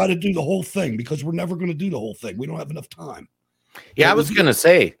not try to do the whole thing, because we're never going to do the whole thing. We don't have enough time. Yeah, I was going to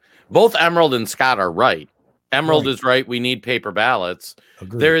say, both Emerald and Scott are right. Emerald is right. We need paper ballots.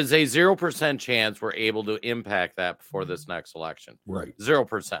 Agreed. There is a 0% chance we're able to impact that before this next election. Right.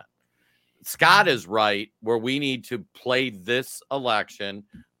 0%. Scott is right where we need to play this election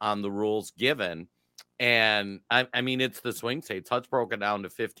on the rules given. And I mean, it's the swing states. Hutch broke it down to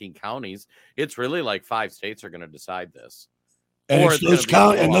 15 counties. It's really like 5 states are going to decide this. And it's those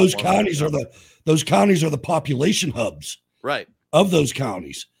counties are the population hubs, right, of those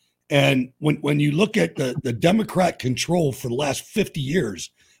counties. And when you look at the Democrat control for the last 50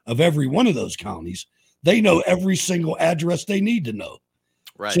 years of every one of those counties, they know every single address they need to know.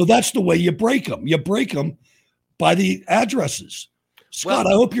 Right. So that's the way you break them. You break them by the addresses. Scott,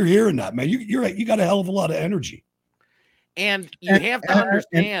 I hope you're hearing that, man. You got a hell of a lot of energy. And you have to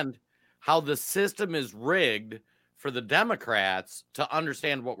understand how the system is rigged for the Democrats to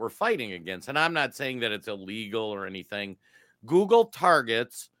understand what we're fighting against. And I'm not saying that it's illegal or anything. Google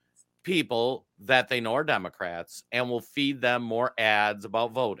targets people that they know are Democrats and will feed them more ads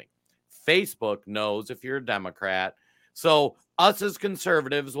about voting. Facebook knows if you're a Democrat. So us as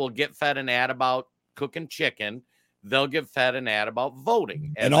conservatives will get fed an ad about cooking chicken. They'll get fed an ad about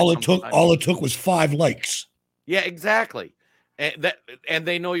voting. And all it took was 5 likes. Yeah, exactly. And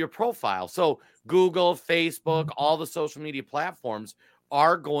they know your profile. So Google, Facebook, all the social media platforms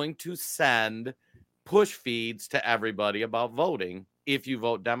are going to send push feeds to everybody about voting if you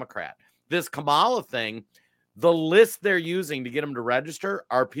vote Democrat. This Kamala thing, the list they're using to get them to register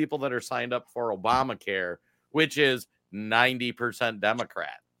are people that are signed up for Obamacare, which is 90%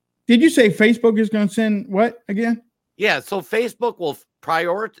 Democrat. Did you say Facebook is going to send what again? Yeah, so Facebook will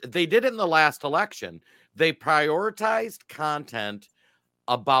they did it in the last election. They prioritized content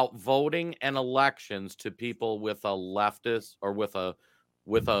about voting and elections to people with a leftist or with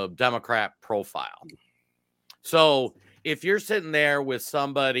a Democrat profile. So if you're sitting there with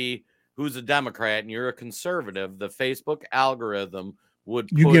somebody who's a Democrat and you're a conservative, the Facebook algorithm would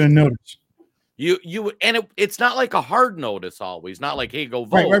get a notice. It's not like a hard notice always, not like, hey, go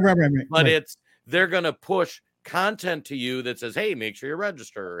vote. Right. But they're going to push content to you that says, hey, make sure you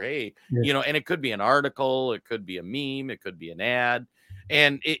register. Hey, and it could be an article, it could be a meme, it could be an ad.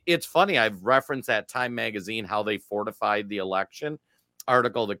 And it's funny. I've referenced that Time magazine, how they fortified the election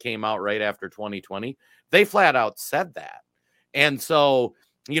article that came out right after 2020. They flat out said that. And so,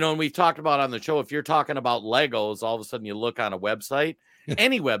 and we've talked about on the show, if you're talking about Legos, all of a sudden you look on a website,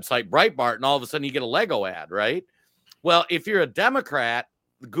 any website, Breitbart, and all of a sudden you get a Lego ad, right? Well, if you're a Democrat,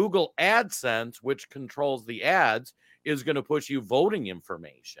 Google AdSense, which controls the ads, is going to push you voting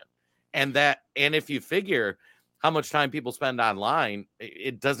information. And if you figure how much time people spend online,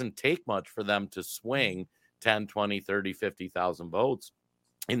 it doesn't take much for them to swing 10, 20, 30, 50,000 votes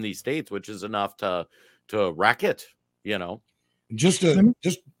in these states, which is enough to wreck it, Just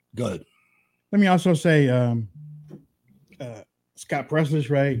go ahead. Let me also say, Scott Presley's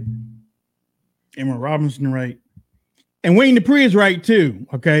right. Emma Robinson right. And Wayne Dupree is right too,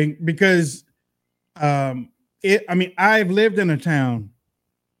 okay? Because I've lived in a town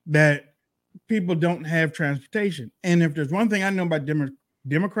that people don't have transportation. And if there's one thing I know about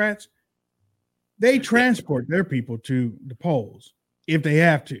Democrats, they transport their people to the polls if they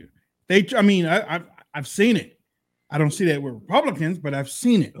have to. I've seen it. I don't see that with Republicans, but I've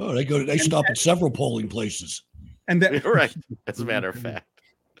seen it. Oh, they stop at several polling places. And that you're right, as a matter of fact.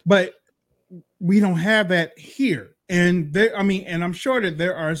 But we don't have that here. And and I'm sure that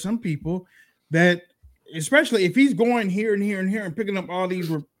there are some people that, especially if he's going here and here and here and picking up all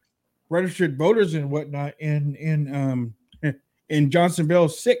these registered voters and whatnot in Johnsonville,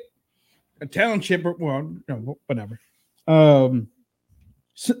 a township, whatever.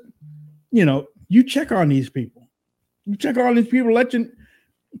 You check on these people. You check on these people, let them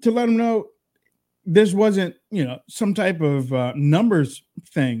know this wasn't, some type of numbers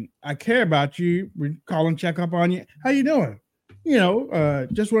thing. I care about you. We call and check up on you. How you doing?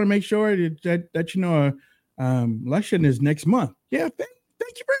 Just want to make sure that election is next month. Yeah, thank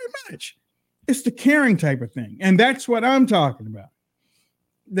you very much. It's the caring type of thing, and that's what I'm talking about.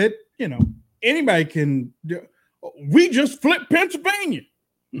 That anybody can do. We just flipped Pennsylvania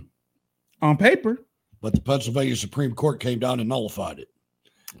on paper, but the Pennsylvania Supreme Court came down and nullified it.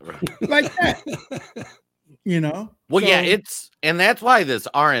 Like that. Well, and that's why this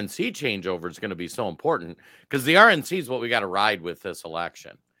RNC changeover is going to be so important, because the RNC is what we got to ride with this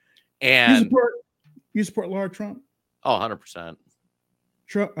election. And you support Laura Trump? Oh, 100%.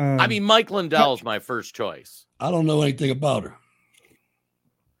 Trump, Mike Lindell is my first choice. I don't know anything about her.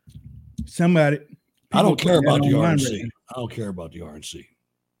 I don't care about the RNC. I don't care about the RNC.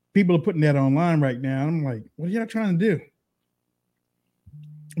 People are putting that online right now. I'm like, what are y'all trying to do?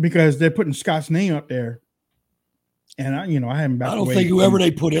 Because they're putting Scott's name up there, and I haven't. I don't think whoever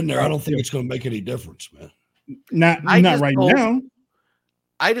they put in there, I don't think it's going to make any difference, man. Not right now.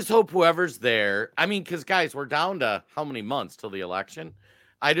 I just hope whoever's there, I mean, because guys, we're down to how many months till the election?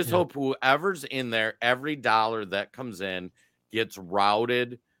 I just hope whoever's in there, every dollar that comes in gets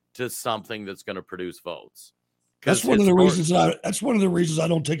routed to something that's going to produce votes. That's one of the reasons. That's one of the reasons I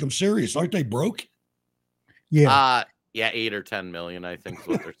don't take them serious. Aren't they broke? Yeah. Yeah, 8 or 10 million, I think is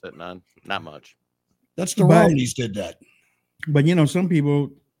what they're sitting on. Not much. That's the Romneys did that. But some people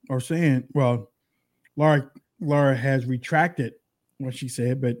are saying, well, Laura has retracted what she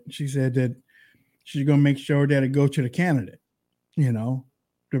said, but she said that she's going to make sure that it goes to the candidate. I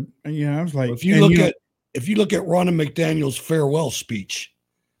was like, if you look at Ronna McDaniel's farewell speech,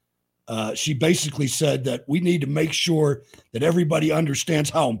 she basically said that we need to make sure that everybody understands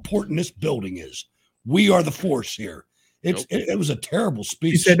how important this building is. We are the force here. It was a terrible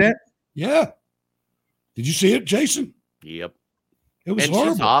speech. She said that? Yeah. Did you see it, Jason? Yep. It was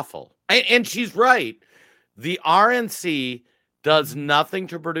horrible. She's awful. And she's right. The RNC does nothing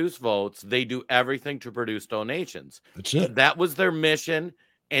to produce votes. They do everything to produce donations. That's it. That was their mission,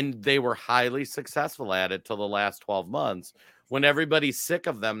 and they were highly successful at it till the last 12 months when everybody's sick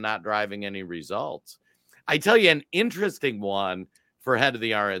of them not driving any results. I tell you, an interesting one for head of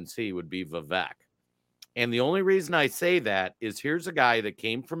the RNC would be Vivek. And the only reason I say that is here's a guy that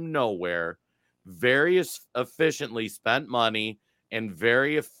came from nowhere, very efficiently spent money and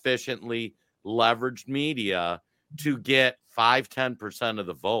very efficiently leveraged media to get 5-10% of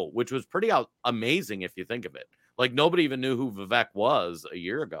the vote, which was pretty amazing if you think of it. Like nobody even knew who Vivek was a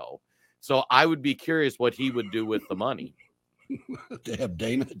year ago. So I would be curious what he would do with the money. They have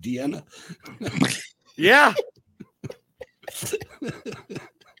Deanna. Yeah.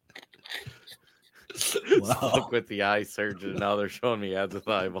 Wow. Stuck with the eye surgeon. Now they're showing me ads with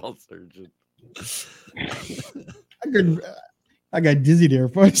the eyeball surgeon. I got dizzy there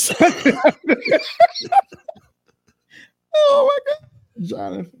for a second. Oh my God,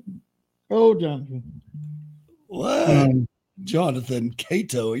 Jonathan! Oh, Jonathan! What? Jonathan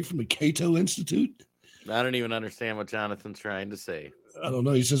Cato? Are you from the Cato Institute? I don't even understand what Jonathan's trying to say. I don't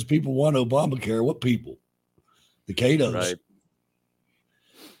know. He says people want Obamacare. What people? The Catos. Right.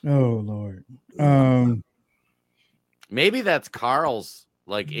 Oh Lord. Maybe that's Carl's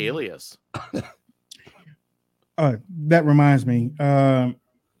alias. That reminds me.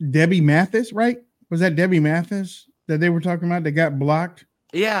 Debbie Mathis, right? Was that Debbie Mathis that they were talking about that got blocked?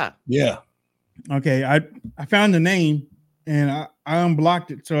 Yeah. Yeah. Okay. I found the name and I unblocked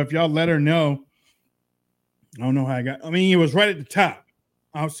it. So if y'all let her know, I don't know how it was right at the top.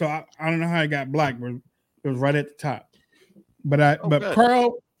 So I don't know how it got blocked, but it was right at the top. But good.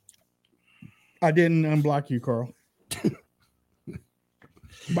 Carl, I didn't unblock you, Carl.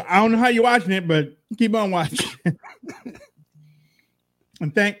 But I don't know how you're watching it, but keep on watching.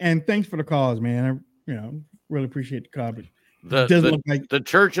 and thanks for the calls, man. I really appreciate the call. But the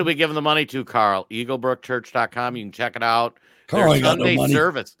church you'll be giving the money to, Carl, eaglebrookchurch.com. You can check it out. Carl, Their Sunday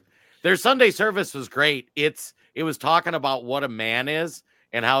service. Their Sunday service was great. It was talking about what a man is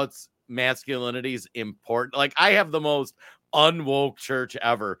and how it's masculinity is important. Like I have the most unwoke church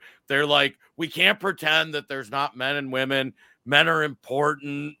ever. They're like, we can't pretend that there's not men and women. Men are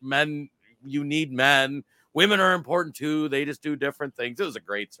important. Men, you need men. Women are important too. They just do different things. It was a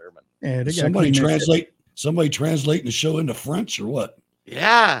great sermon. Yeah, somebody translating the show into French or what?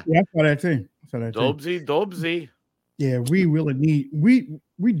 Yeah. Yeah, I saw that too. Dobsy. Yeah, we really need we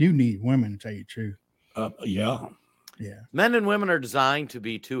do need women, to tell you the truth. Yeah. Men and women are designed to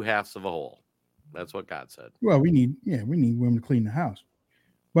be two halves of a whole. That's what God said. Well, we need women to clean the house.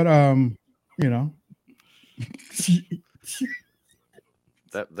 But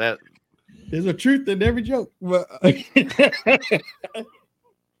that there's a truth in every joke. Well, clean the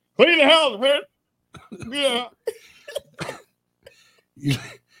house, man. Yeah.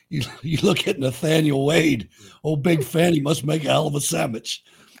 You look at Nathaniel Wade. Old Big Fanny must make a hell of a sandwich.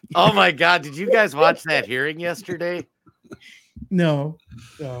 Oh my God! Did you guys watch that hearing yesterday? No.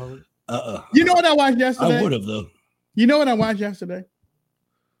 You know what I watched yesterday? I would have though. You know what I watched yesterday?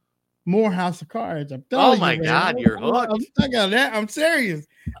 More House of Cards. Oh my God, you're hooked. I got that. I'm serious.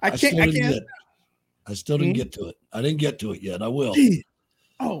 I can't. I still didn't get to it. I didn't get to it yet. I will.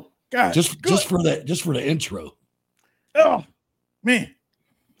 Oh God. Just for the intro. Oh man.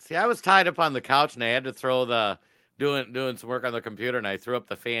 See, I was tied up on the couch and I had to throw doing some work on the computer and I threw up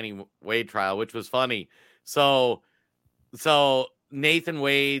the Fannie Wade trial, which was funny. So Nathan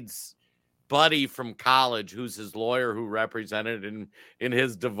Wade's buddy from college, who's his lawyer who represented in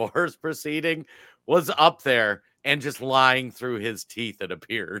his divorce proceeding, was up there and just lying through his teeth, it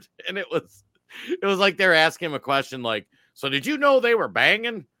appeared. And it was like they're asking him a question like, so did you know they were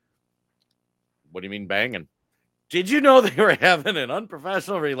banging? What do you mean banging? Did you know they were having an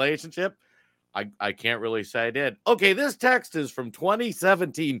unprofessional relationship? I can't really say I did. Okay, this text is from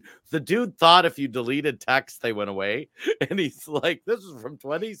 2017. The dude thought if you deleted texts, they went away. And he's like, this is from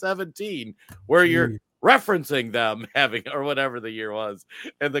 2017, where you're referencing them having, or whatever the year was.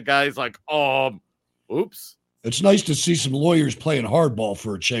 And the guy's like, oops. It's nice to see some lawyers playing hardball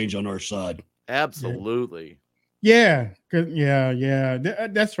for a change on our side. Absolutely. Yeah. Yeah.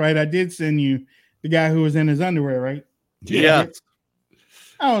 That's right. I did send you the guy who was in his underwear, right? Yeah.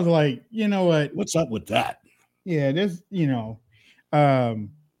 I was like, you know what? What's up with that? Yeah, this, how many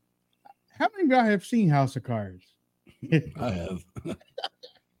of y'all have seen House of Cards? I have.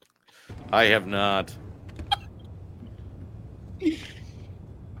 I have not.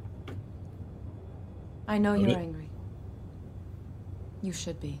 I know you're angry. You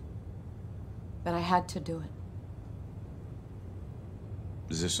should be. But I had to do it.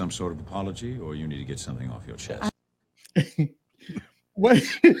 Is this some sort of apology, or you need to get something off your chest? What?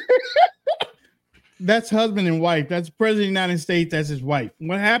 That's husband and wife. That's President of the United States. That's his wife.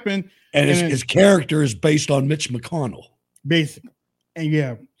 What happened? And his character is based on Mitch McConnell. Basically. And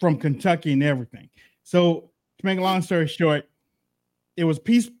yeah, from Kentucky and everything. So to make a long story short, it was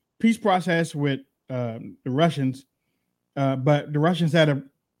peace process with the Russians. But the Russians had a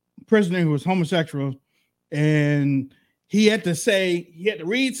prisoner who was homosexual, and he had to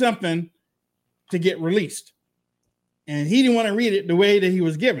read something to get released. And he didn't want to read it the way that he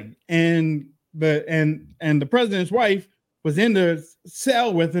was given. And the president's wife was in the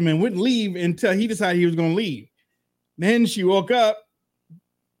cell with him and wouldn't leave until he decided he was going to leave. Then she woke up,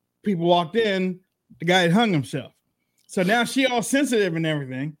 people walked in, the guy had hung himself. So now she all sensitive and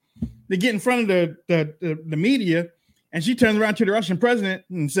everything. They get in front of the media, and she turns around to the Russian president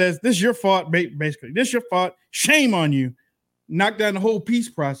and says, "This is your fault, basically. This is your fault. Shame on you." Knocked down the whole peace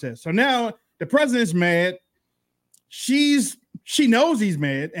process. So now the president's mad. She knows he's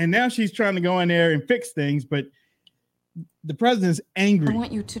mad, and now she's trying to go in there and fix things, but the president's angry. I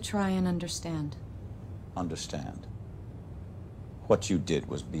want you to try and understand. Understand. What you did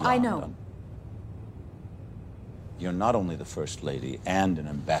was beyond. I know. You're not only the first lady and an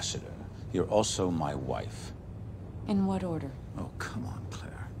ambassador, you're also my wife. In what order? Oh, come on,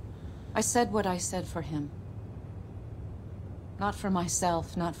 Claire. I said what I said for him. Not for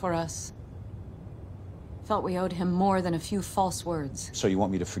myself, not for us. Felt we owed him more than a few false words. So you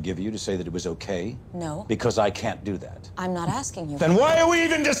want me to forgive you, to say that it was okay? No. Because I can't do that. I'm not asking you. Then why are we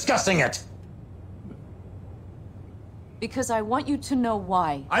even discussing it? Because I want you to know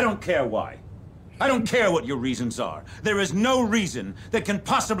why. I don't care why. I don't care what your reasons are. There is no reason that can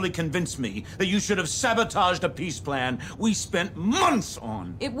possibly convince me that you should have sabotaged a peace plan we spent months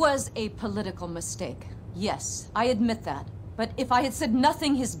on. It was a political mistake. Yes, I admit that. But if I had said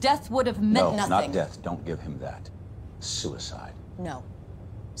nothing, his death would have meant nothing. No, not death. Don't give him that. Suicide. No.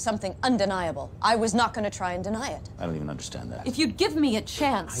 Something undeniable. I was not going to try and deny it. I don't even understand that. If you'd give me a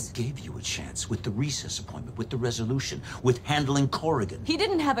chance. I gave you a chance with the recess appointment, with the resolution, with handling Corrigan. He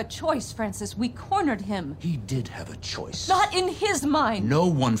didn't have a choice, Francis. We cornered him. He did have a choice. Not in his mind. No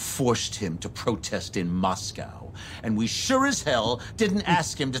one forced him to protest in Moscow. And we sure as hell didn't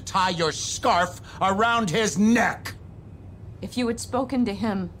ask him to tie your scarf around his neck. If you had spoken to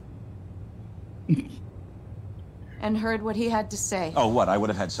him and heard what he had to say. Oh, what? I would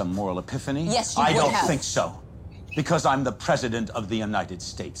have had some moral epiphany? Yes, you would have. I don't think so. Because I'm the president of the United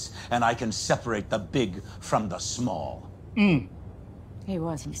States, and I can separate the big from the small. He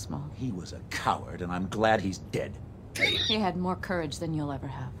wasn't small. He was a coward, and I'm glad he's dead. He had more courage than you'll ever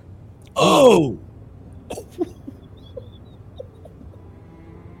have. Oh!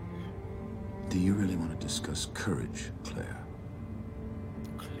 Do you really want to discuss courage, Claire?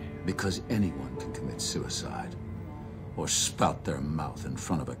 Because anyone can commit suicide or spout their mouth in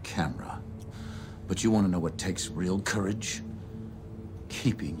front of a camera. But you want to know what takes real courage?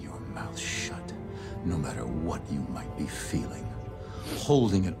 Keeping your mouth shut, no matter what you might be feeling.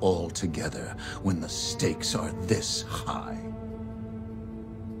 Holding it all together when the stakes are this high.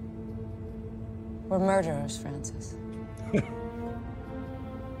 We're murderers, Francis.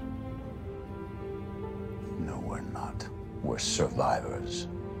 No, we're not. We're survivors.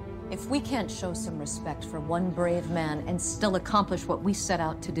 If we can't show some respect for one brave man and still accomplish what we set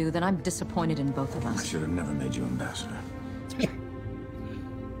out to do, then I'm disappointed in both of I us. should have never made you ambassador.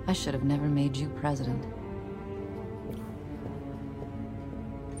 I should have never made you president.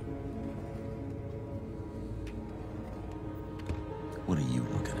 What are you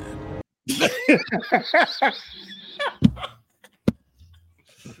looking at?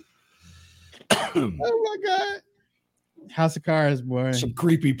 Oh my God. House of Cards, boy. Some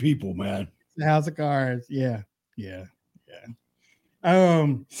creepy people, man. House of Cards, yeah. Yeah.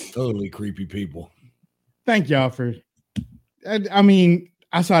 Totally creepy people. Thank y'all for. I mean,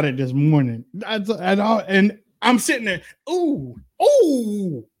 I saw that this morning. And I'm sitting there. Oh.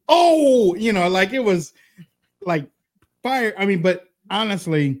 You know, like it was like fire. I mean, but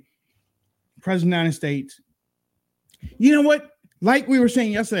honestly, President of the United States. You know what? Like we were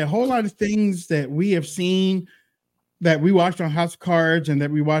saying yesterday, a whole lot of things that we have seen that we watched on House of Cards and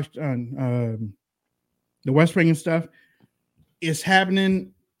that we watched on the West Wing and stuff is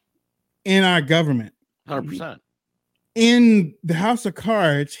happening in our government. 100%. In the House of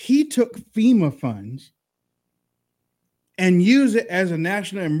Cards, he took FEMA funds and used it as a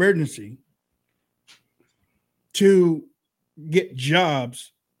national emergency to get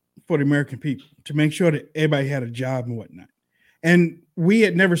jobs for the American people, to make sure that everybody had a job and whatnot. And we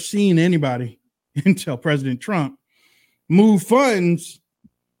had never seen anybody until President Trump move funds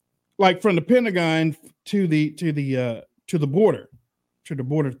like from the Pentagon to the border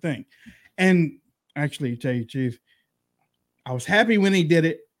thing. And actually, to tell you, Chief, I was happy when he did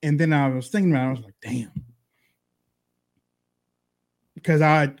it, and then I was thinking about it, I was like, damn. Because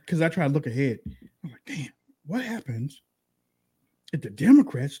I try to look ahead. I'm like, damn, what happens if the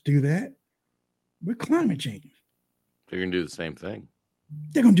Democrats do that with climate change? They're going to do the same thing.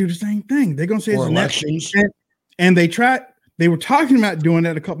 They're going to do the same thing. They're going to say Or it's elections. And they were talking about doing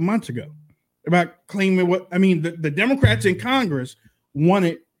that a couple months ago, about claiming the Democrats in Congress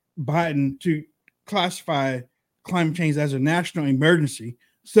wanted Biden to classify climate change as a national emergency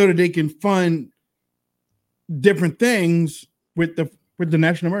so that they can fund different things with the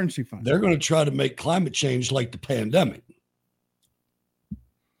National Emergency Fund. They're going to try to make climate change like the pandemic.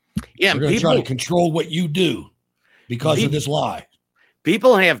 Yeah, they're going to try to control what you do because of this lie.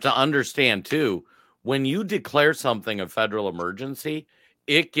 People have to understand too, when you declare something a federal emergency,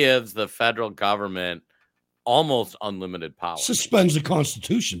 it gives the federal government almost unlimited power. Suspends the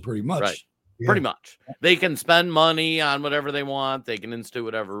Constitution pretty much. Right. Yeah. Pretty much. They can spend money on whatever they want. They can institute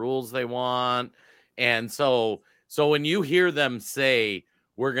whatever rules they want. And so when you hear them say,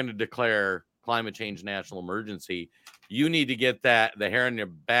 we're going to declare climate change national emergency, you need to get the hair on your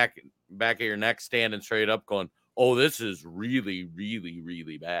back of your neck standing straight up going, oh, this is really, really,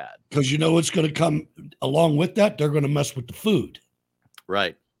 really bad. Because you know what's going to come along with that? They're going to mess with the food.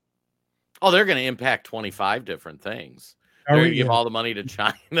 Right. Oh, they're going to impact 25 different things. They're going to give all the money to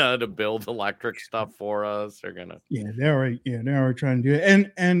China to build electric stuff for us. They're going to. Yeah, they're already trying to do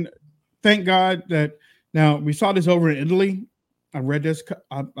it. And thank God that now we saw this over in Italy. I read this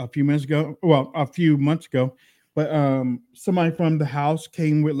a few months ago, but somebody from the House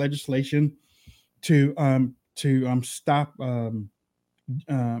came with legislation to stop the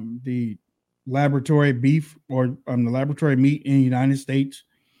laboratory beef or the laboratory meat in the United States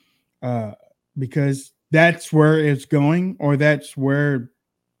because that's where it's going, or that's where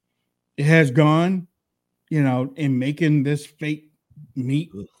it has gone, in making this fake meat.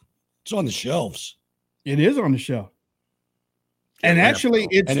 It's on the shelves. It is on the shelf. And actually,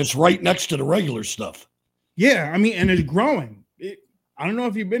 it's right next to the regular stuff. Yeah, I mean, and it's growing. I don't know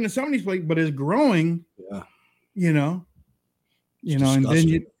if you've been to some of these places, but it's growing. Yeah, and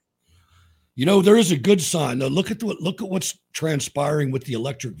then there is a good sign. Now look at what's transpiring with the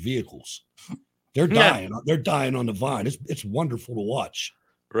electric vehicles. They're dying. They're dying on the vine. It's wonderful to watch.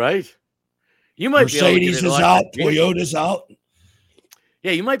 Right. You might Mercedes is out. Toyota's out.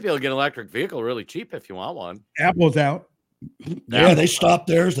 Yeah, you might be able to get an electric vehicle really cheap if you want one. Apple's out. Yeah, they stopped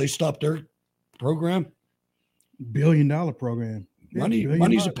theirs. They stopped their program. $1 billion program.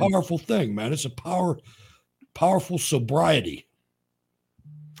 Money's a powerful thing, man. It's a powerful sobriety.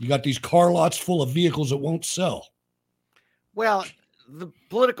 You got these car lots full of vehicles that won't sell. Well, the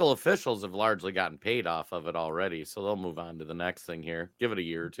political officials have largely gotten paid off of it already, so they'll move on to the next thing here. Give it a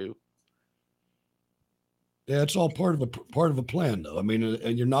year or two. Yeah, it's all part of a plan, though. I mean,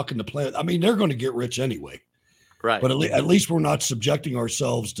 and you're knocking the plan. I mean, they're going to get rich anyway, right? But at least we're not subjecting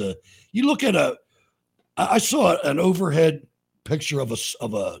ourselves to. You look at I saw an overhead picture of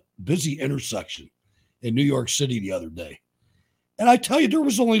a busy intersection in New York City the other day, and I tell you, there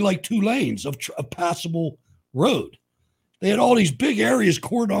was only like 2 lanes of passable road. They had all these big areas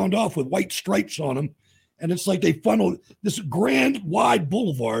cordoned off with white stripes on them, and it's like they funneled this grand, wide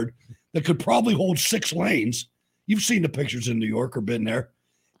boulevard that could probably hold 6 lanes. You've seen the pictures in New York or been there.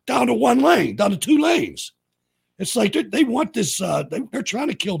 Down to 1 lane, down to 2 lanes. It's like they want this. They're trying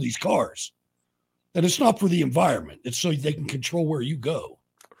to kill these cars. And it's not for the environment. It's so they can control where you go.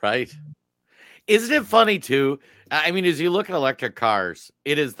 Right. Isn't it funny, too? I mean, as you look at electric cars,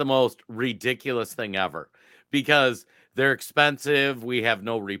 it is the most ridiculous thing ever. Because They're expensive. We have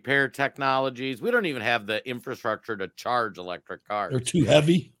no repair technologies. We don't even have the infrastructure to charge electric cars. They're too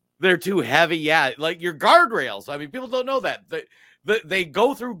heavy. They're too heavy. Yeah. Like your guardrails. I mean, people don't know that. They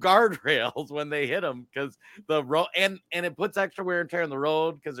go through guardrails when they hit them because the road and it puts extra wear and tear on the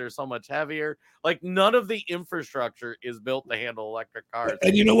road because they're so much heavier. Like none of the infrastructure is built to handle electric cars.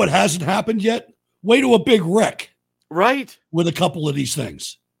 And you know what hasn't happened yet? Way to a big wreck. Right. With a couple of these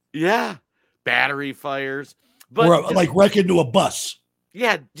things. Yeah. Battery fires. But or like wreck into a bus.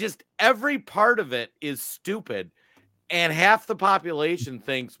 Yeah. Just every part of it is stupid. And half the population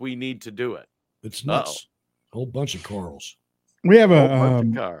thinks we need to do it. It's nuts. A whole bunch of Carls. We have a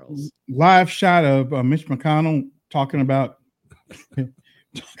live shot of Mitch McConnell talking about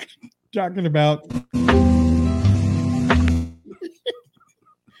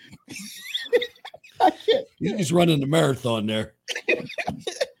He's running the marathon there.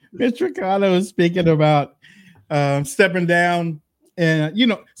 Mitch McConnell is speaking about stepping down. And,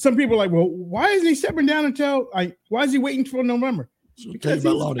 some people are like, well, why is he stepping down until why is he waiting till November? So because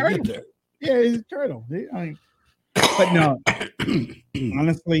he's long to get there. Yeah, he's a turtle. But no,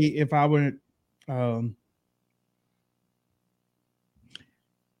 honestly, if I would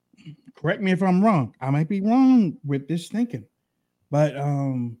correct me if I'm wrong, I might be wrong with this thinking, but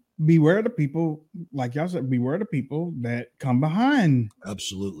beware of the people, like y'all said, beware of the people that come behind.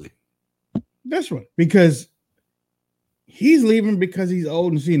 Absolutely. This one, because he's leaving because he's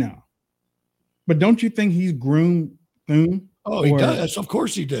old and senile. But don't you think he's groomed Thune? Oh, he does. Of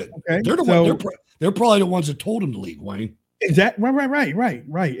course he did. Okay. They're probably the ones that told him to leave, Wayne. Is that right?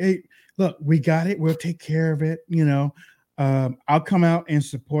 Hey, look, we got it. We'll take care of it. I'll come out and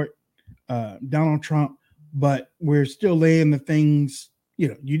support Donald Trump, but we're still laying the things.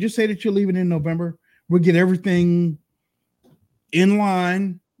 You just say that you're leaving in November. We'll get everything in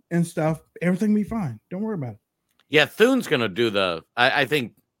line and stuff. Everything will be fine. Don't worry about it. Yeah, Thune's going to do I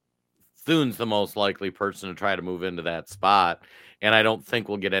think Thune's the most likely person to try to move into that spot. And I don't think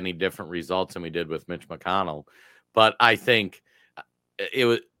we'll get any different results than we did with Mitch McConnell. But I think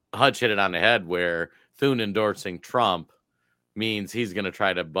Hutch hit it on the head where Thune endorsing Trump means he's going to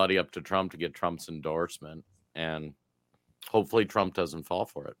try to buddy up to Trump to get Trump's endorsement. And hopefully Trump doesn't fall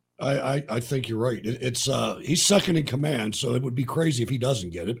for it. I think you're right. It's he's second in command, so it would be crazy if he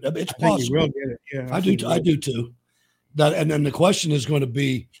doesn't get it. It's possible. He will get it. Yeah, I do too. And then the question is going to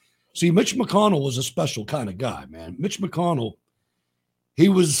be, see, Mitch McConnell was a special kind of guy, man. Mitch McConnell, he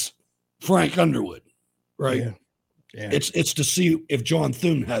was Frank Underwood, right? Yeah. It's to see if John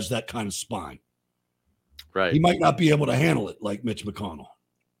Thune has that kind of spine. Right. He might not be able to handle it like Mitch McConnell.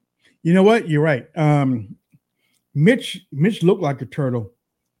 You know what? You're right. Mitch looked like a turtle.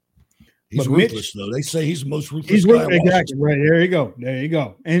 He's ruthless, though. They say he's the most ruthless guy. Exactly. Right. There you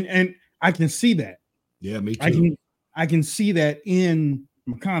go. And I can see that. Yeah, me too. I can see that in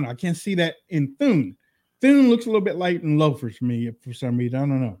McConnell. I can't see that in Thune. Thune looks a little bit light and loafers for me for some reason. I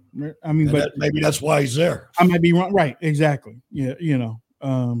don't know. I mean, but maybe that's why he's there. I might be wrong. Right. Exactly. Yeah.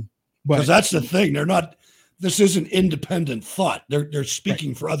 Because that's the thing. They're not. This isn't independent thought. They're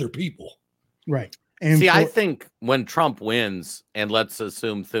speaking for other people. Right. And I think when Trump wins, and let's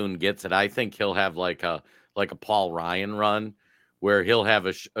assume Thune gets it, I think he'll have like a Paul Ryan run, where he'll have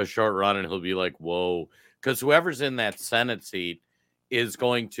a short run and he'll be like, whoa, because whoever's in that Senate seat is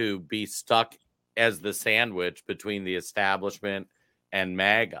going to be stuck as the sandwich between the establishment and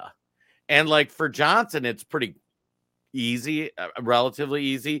MAGA. And like for Johnson, it's pretty easy, relatively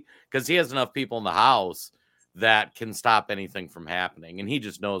easy, because he has enough people in the House that can stop anything from happening. And he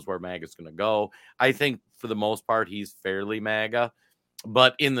just knows where MAGA is going to go. I think for the most part, he's fairly MAGA,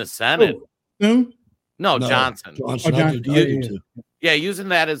 but in the Senate, No, Johnson. Yeah, using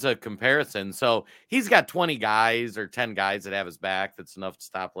that as a comparison. So he's got 20 guys or 10 guys that have his back. That's enough to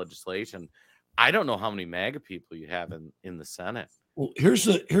stop legislation. I don't know how many MAGA people you have in the Senate. Well, here's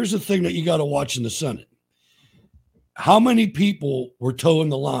the thing that you got to watch in the Senate. How many people were towing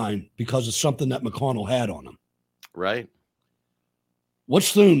the line because of something that McConnell had on them? Right.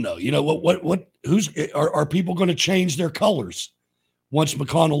 What's Thune though? Are people going to change their colors once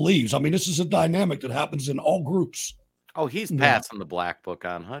McConnell leaves? I mean, this is a dynamic that happens in all groups. Oh, he's passing the black book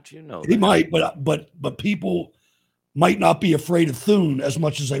on Hutch. He might, but people might not be afraid of Thune as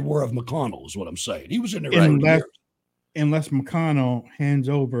much as they were of McConnell, is what I'm saying. He was in there unless McConnell hands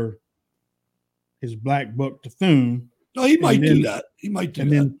over his black book to Thune. No, he might do that. He might do that.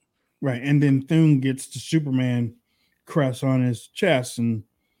 Then, right. And then Thune gets the Superman crest on his chest, and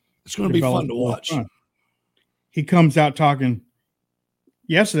it's going to be fun to watch. He comes out talking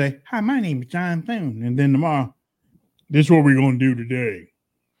yesterday. Hi, my name is John Thune. And then tomorrow, this is what we're going to do today.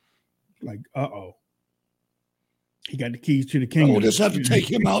 Like, uh-oh. He got the keys to the kingdom. We'll just have to take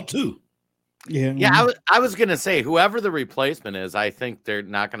him out too. Yeah. Yeah, I was gonna say whoever the replacement is, I think they're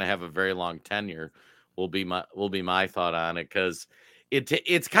not gonna have a very long tenure. Will be my thought on it, because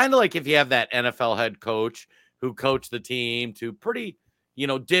it's kind of like if you have that NFL head coach who coached the team to pretty,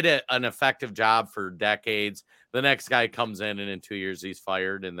 did an effective job for decades. The next guy comes in and in 2 years he's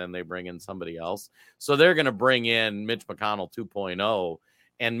fired, and then they bring in somebody else. So they're going to bring in Mitch McConnell 2.0,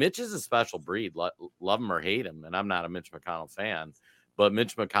 and Mitch is a special breed. Love him or hate him, and I'm not a Mitch McConnell fan, but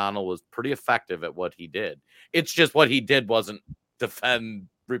Mitch McConnell was pretty effective at what he did. It's just what he did wasn't defend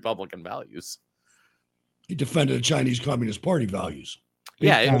Republican values. He defended the Chinese Communist Party values.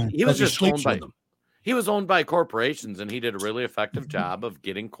 Yeah, he was just owned by them. He was owned by corporations, and he did a really effective job of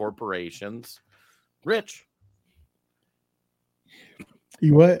getting corporations rich.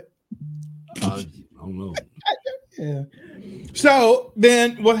 You what? I don't know. Yeah. So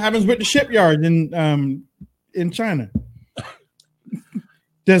then, what happens with the shipyard in China?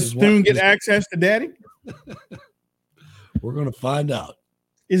 Does Thune get access to Daddy? We're going to find out.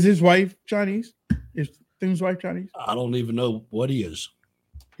 Is his wife Chinese? Is Thune's wife Chinese? I don't even know what he is.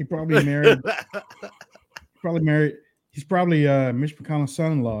 He probably married. He's probably Mitch McConnell's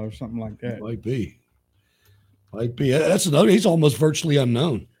son-in-law or something like that. Might be. That's another. He's almost virtually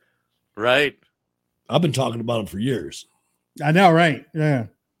unknown. Right. I've been talking about him for years. I know, right? Yeah.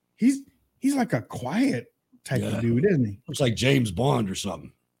 He's like a quiet type of dude, isn't he? Looks like James Bond or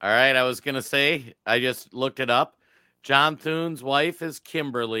something. All right. I was going to say, I just looked it up. John Thune's wife is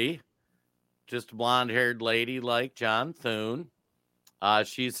Kimberly, just a blonde-haired lady like John Thune.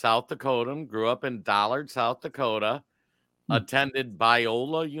 She's South Dakotan, grew up in Dollard, South Dakota, attended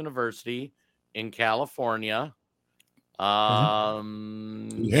Biola University in California.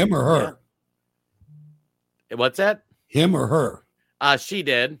 Him or her? Yeah. What's that? Him or her? She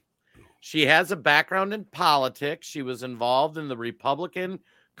did. She has a background in politics. She was involved in the Republican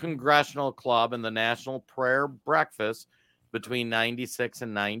Congressional Club and the National Prayer Breakfast between 96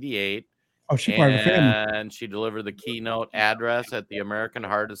 and 98. Oh, she's part of the family. And she delivered the keynote address at the American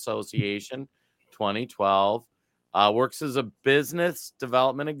Heart Association 2012. Works as a business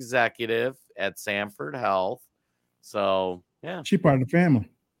development executive at Sanford Health. So, yeah. She's part of the family.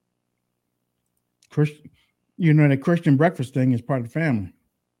 The Christian breakfast thing is part of the family.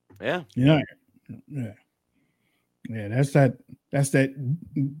 Yeah. Yeah. That's that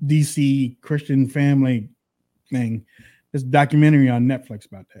DC Christian family thing. There's a documentary on Netflix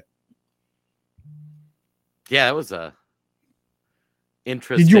about that. Yeah, it was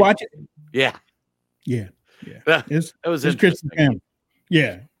interesting. Did you watch it? Yeah. It was interesting. Christian family.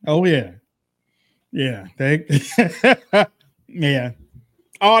 Yeah. Oh yeah. Yeah. Yeah.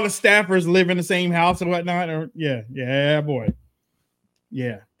 All the staffers live in the same house and whatnot. Yeah, boy.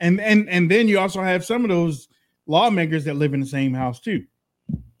 Yeah. And then you also have some of those lawmakers that live in the same house too.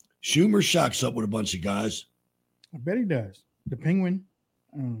 Schumer shocks up with a bunch of guys. I bet he does. The Penguin,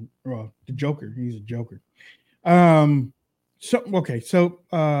 the Joker. He's a Joker. With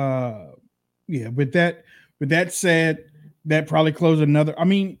that said, that probably closed another. I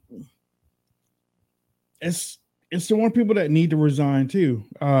mean, it's the one people that need to resign too.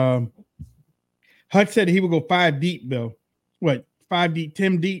 Hutch said he would go 5 deep though. What, 5 deep,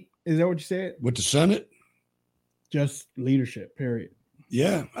 10 deep? Is that what you said? With the Senate? Just leadership, period.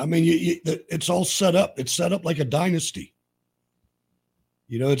 Yeah. I mean, it's all set up. It's set up like a dynasty.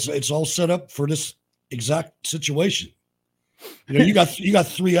 It's all set up for this exact situation. You got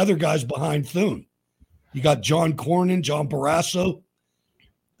 3 other guys behind Thune. You got John Cornyn, John Barrasso,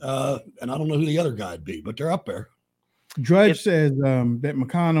 and I don't know who the other guy'd be, but they're up there. Drudge says that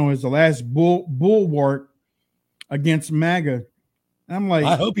McConnell is the last bulwark against MAGA. I'm like,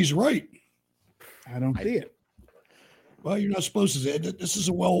 I hope he's right. I don't see it. Well, you're not supposed to say it. This is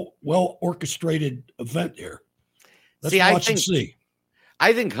a well orchestrated event here. Let's watch and see.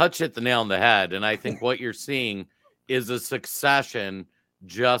 I think Hutch hit the nail on the head, and I think what you're seeing is a succession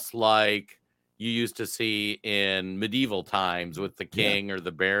just like you used to see in medieval times with the king or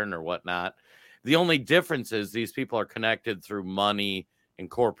the baron or whatnot. The only difference is these people are connected through money and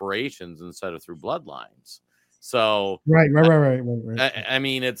corporations instead of through bloodlines. So right. I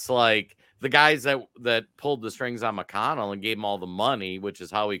mean, it's like the guys that pulled the strings on McConnell and gave him all the money, which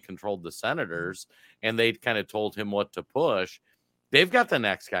is how he controlled the senators, and they kind of told him what to push. They've got the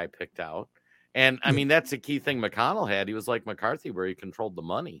next guy picked out. And I mean, that's a key thing McConnell had. He was like McCarthy, where he controlled the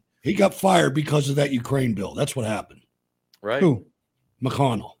money. He got fired because of that Ukraine bill. That's what happened. Right. Who?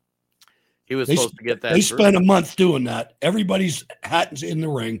 McConnell. He was supposed to get that. They spent a month doing that. Everybody's hat's in the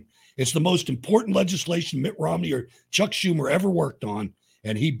ring. It's the most important legislation Mitt Romney or Chuck Schumer ever worked on,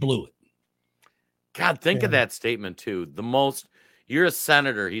 and he blew it. God, think of that statement too. You're a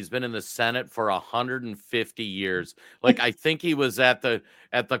senator. He's been in the Senate for 150 years. Like, I think he was at the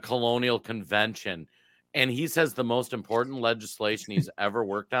Colonial Convention, and he says the most important legislation he's ever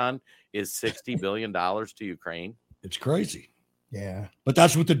worked on is $60 billion to Ukraine. It's crazy. Yeah. But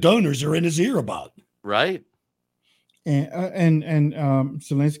that's what the donors are in his ear about. Right. And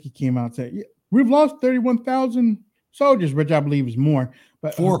Zelensky came out and said, yeah, we've lost 31,000 soldiers, which I believe is more,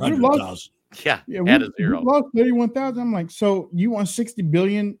 but 400,000. Yeah, we've 0. lost 31,000. I'm like, so you want 60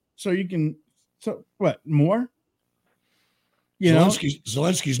 billion so you can, so what, more?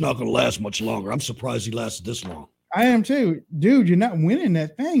 Zelensky's not going to last much longer. I'm surprised he lasted this long. I am too. Dude, you're not winning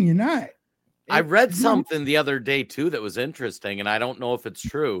that thing. You're not. I read something the other day too that was interesting, and I don't know if it's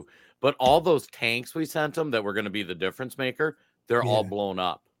true, but all those tanks we sent them that were going to be the difference maker, they're all blown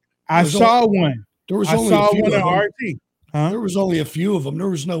up. I saw one. There was only a few of them. There was only a few of them. There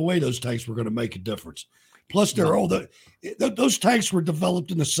was no way those tanks were going to make a difference. Plus, those tanks were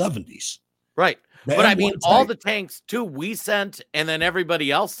developed in the 70s. Right. But I mean, all the tanks too we sent, and then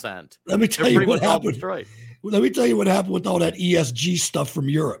everybody else sent. Let me tell you what happened. Let me tell you what happened with all that ESG stuff from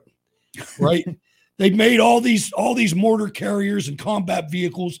Europe. Right? They made all these mortar carriers and combat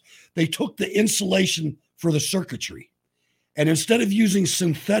vehicles. They took the insulation for the circuitry, and instead of using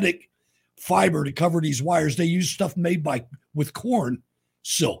synthetic fiber to cover these wires, they used stuff made with corn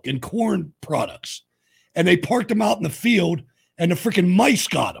silk and corn products, and they parked them out in the field, and the freaking mice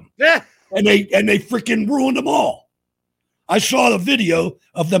got them. Yeah. And they freaking ruined them all. I saw the video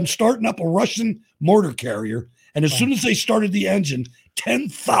of them starting up a Russian mortar carrier, and as soon as they started the engine,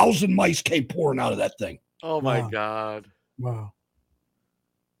 10,000 mice came pouring out of that thing. Oh my God. Wow.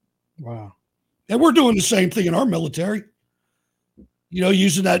 And we're doing the same thing in our military. You know,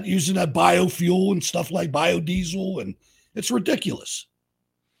 using that biofuel and stuff like biodiesel, and it's ridiculous.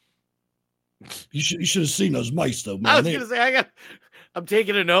 You should have seen those mice though, man. I was gonna say I'm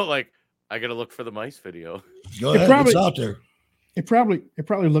taking a note, like I gotta look for the mice video. Go ahead, it's out there. It probably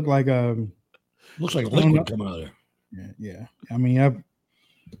looked like looks like liquid coming out of there. Yeah. I mean,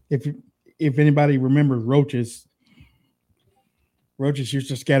 if anybody remembers roaches used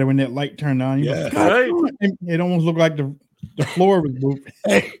to scatter when that light turned on. Yeah, right. It almost looked like the floor was moving.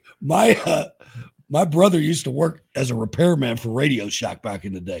 Hey, my brother used to work as a repairman for Radio Shack back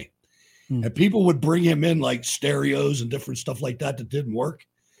in the day. And people would bring him in like stereos and different stuff like that didn't work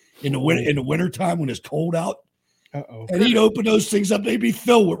in the winter time when it's cold out. And he'd open those things up, they'd be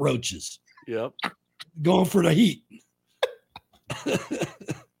filled with roaches. Yep. Going for the heat.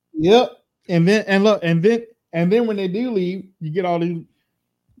 Yep. And then when they do leave, you get all these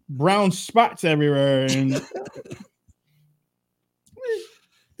brown spots everywhere. And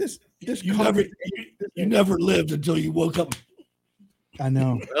you never lived until you woke up. I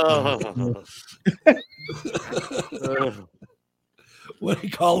know. What do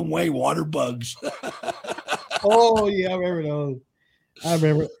you call them? Way water bugs. Oh yeah, I remember those. I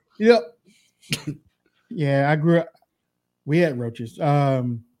remember. Yep. Yeah, I grew up. We had roaches.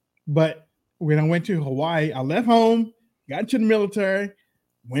 But when I went to Hawaii, I left home, got into the military,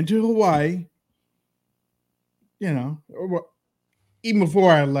 went to Hawaii. You know, even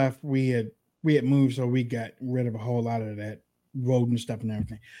before I left, we had moved, so we got rid of a whole lot of that rodent stuff and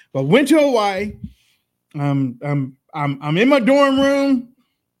everything. But went to Hawaii. I'm in my dorm room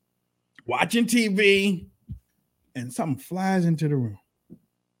watching TV, and something flies into the room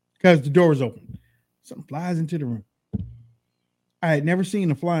because the door was open. Something flies into the room. I had never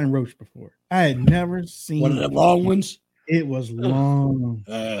seen a flying roach before. I had never seen one of the long ones. It was long.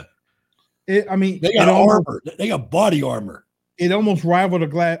 They got armor. They got body armor. It almost rivaled a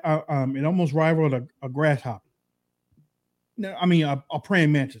grasshopper. No, I mean a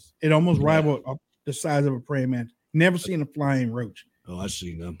praying mantis. It almost rivaled the size of a praying mantis. Never seen a flying roach. Oh, I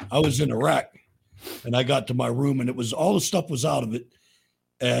seen them. I was in Iraq, and I got to my room, and it was all the stuff was out of it,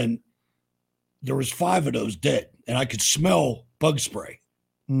 and there was 5 of those dead, and I could smell bug spray.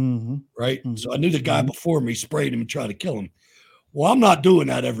 Mm-hmm. Right, so I knew the guy before me sprayed him and tried to kill him. Well, I'm not doing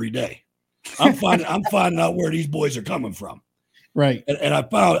that every day. I'm finding out where these boys are coming from. Right, and I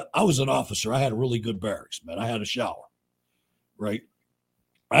found I was an officer. I had a really good barracks, man. I had a shower. Right,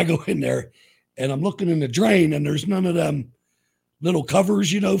 I go in there, and I'm looking in the drain, and there's none of them little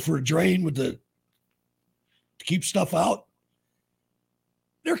covers, for a drain to keep stuff out.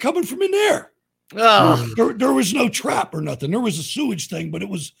 They're coming from in there. Oh. There was no trap or nothing. There was a sewage thing, but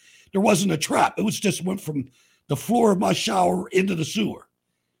there wasn't a trap. It was just went from the floor of my shower into the sewer.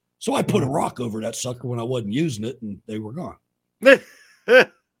 So I put a rock over that sucker when I wasn't using it, and they were gone. But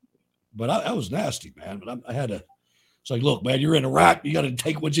I was nasty, man. But I had to It's like, look, man, you're in Iraq. You got to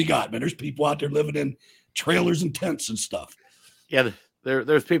take what you got, man. There's people out there living in trailers and tents and stuff. Yeah,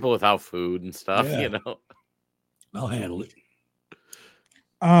 there's people without food and stuff, Yeah. you know. I'll handle it.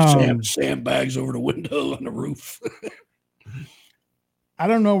 Um, Sandbags over the window on the roof. I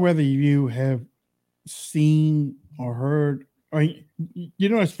don't know whether you have seen or heard, or you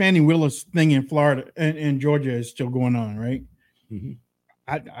know, this Fannie Willis thing in Florida and in Georgia is still going on, right? Mm-hmm.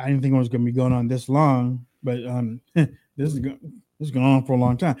 I didn't think it was going to be going on this long, but this is going on for a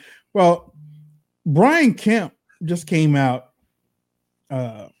long time. Well, Brian Kemp just came out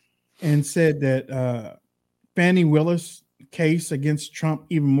and said that Fannie Willis case against Trump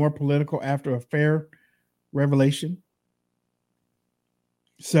even more political after a fair revelation.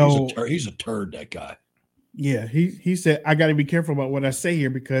 So he's a turd, that guy. Yeah, he said, I got to be careful about what I say here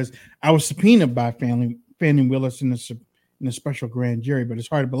because I was subpoenaed by Fannie Willis in the special grand jury, but it's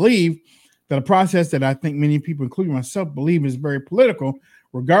hard to believe that a process that I think many people, including myself, believe is very political,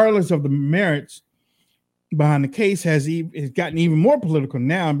 regardless of the merits behind the case, has gotten even more political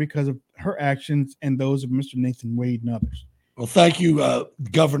now because of her actions and those of Mr. Nathan Wade and others. Well, thank you,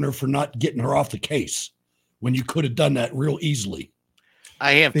 Governor, for not getting her off the case when you could have done that real easily.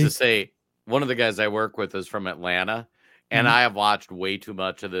 I have to say, one of the guys I work with is from Atlanta, and I have watched way too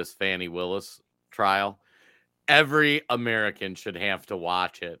much of this Fannie Willis trial. Every American should have to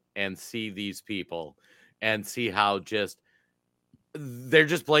watch it and see these people and see how they're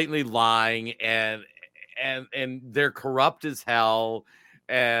just blatantly lying and they're corrupt as hell.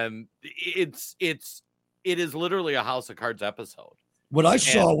 And it is literally a House of Cards episode. What I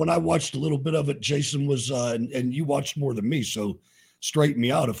saw when I watched a little bit of it, Jason, was, and you watched more than me, so straighten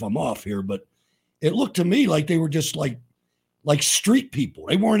me out if I'm off here, but it looked to me like they were just like street people.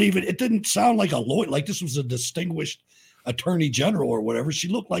 They weren't even, it didn't sound like a lawyer, like this was a distinguished attorney general or whatever. She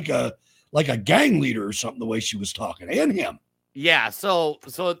looked like a gang leader or something, the way she was talking, and him. Yeah. So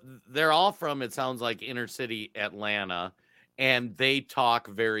they're all from, it sounds like, inner city Atlanta, and they talk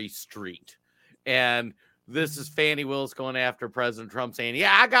very street. And this is Fannie Willis going after President Trump saying,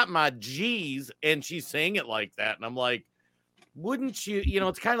 yeah, I got my G's, and she's saying it like that. And I'm like, wouldn't you,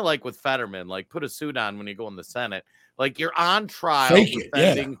 it's kind of like with Fetterman, like put a suit on when you go in the Senate, like you're on trial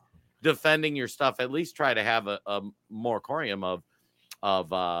defending your stuff. At least try to have a moratorium of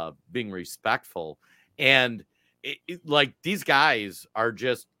being respectful. And like these guys are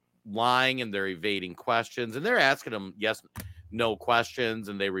just lying and they're evading questions and they're asking them yes, no questions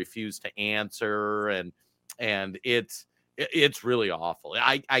and they refuse to answer. And it's really awful.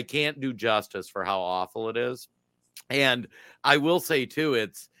 I can't do justice for how awful it is. And I will say too,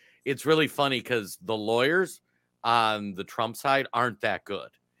 it's really funny because the lawyers on the Trump side aren't that good.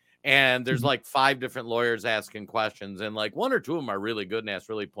 And there's like 5 different lawyers asking questions, and like 1 or 2 of them are really good and ask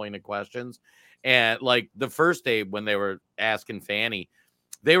really pointed questions. And like the first day when they were asking Fannie,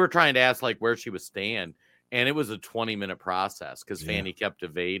 they were trying to ask like where she was staying, and it was a 20-minute process because Fannie kept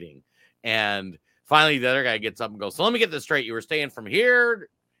evading. And finally, the other guy gets up and goes, "So let me get this straight. You were staying from here.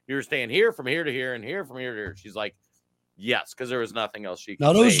 You were staying here, from here to here, and here, from here to here." She's like, "Yes," because there was nothing else she could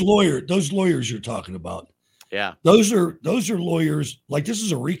now those say. lawyers you're talking about. Yeah. Those are lawyers, like this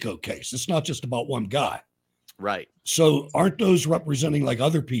is a RICO case. It's not just about one guy. Right. So aren't those representing like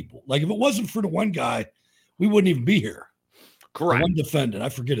other people? Like if it wasn't for the one guy, we wouldn't even be here. Correct. The one defendant, I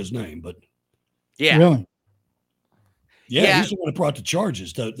forget his name, but yeah. Really? Yeah, he's the one that brought the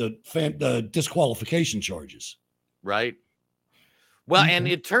charges, the disqualification charges. Right. Well, and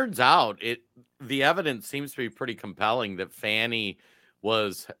it turns out the evidence seems to be pretty compelling that Fannie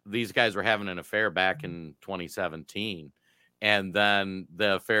these guys were having an affair back in 2017. And then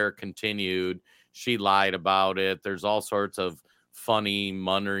the affair continued. She lied about it. There's all sorts of funny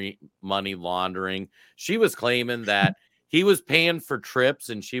money laundering. She was claiming that he was paying for trips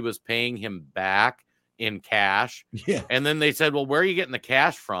and she was paying him back in cash. Yeah. And then they said, well, where are you getting the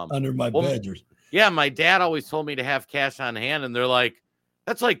cash from? Under my bed. Yeah, my dad always told me to have cash on hand. And they're like,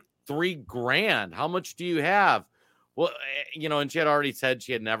 that's like $3,000. How much do you have? Well, and she had already said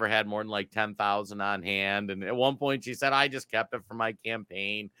she had never had more than like 10,000 on hand. And at one point she said, I just kept it for my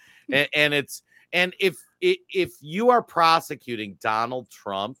campaign. And if you are prosecuting Donald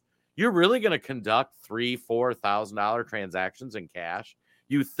Trump, you're really going to conduct $3,000-$4,000 transactions in cash.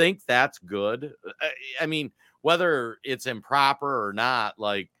 You think that's good? I mean, whether it's improper or not,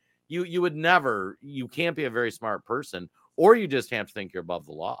 like you would never, you can't be a very smart person, or you just have to think you're above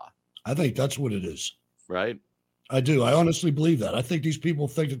the law. I think that's what it is. Right. I do. I honestly believe that. I think these people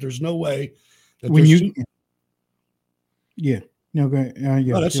think that there's no way that when you, yeah, no, go ahead.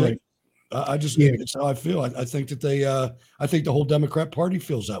 Yeah, that's right. It's how I feel. I think that I think the whole Democrat Party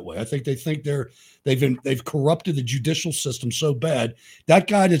feels that way. I think they think they've corrupted the judicial system so bad. That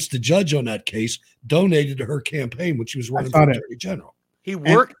guy that's the judge on that case donated to her campaign when she was running for attorney general. He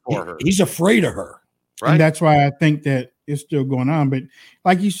worked for her. He's afraid of her. Right. And that's why I think that it's still going on. But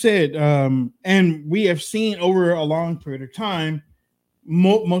like you said, and we have seen over a long period of time,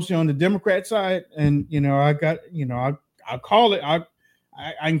 mostly on the Democrat side, and I got, I'll call it, I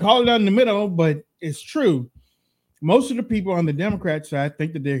can call it out in the middle, but it's true. Most of the people on the Democrat side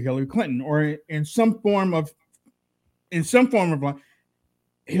think that they're Hillary Clinton, or in some form of like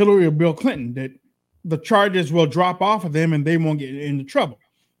Hillary or Bill Clinton, that the charges will drop off of them and they won't get into trouble.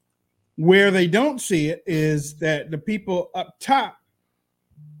 Where they don't see it is that the people up top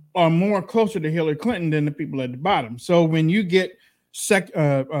are more closer to Hillary Clinton than the people at the bottom. So when you get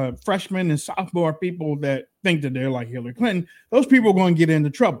freshmen and sophomore people that think that they're like Hillary Clinton, those people are going to get into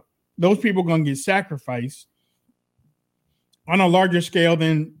trouble. Those people are going to get sacrificed on a larger scale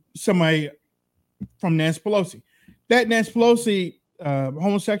than somebody from Nancy Pelosi. That Nancy Pelosi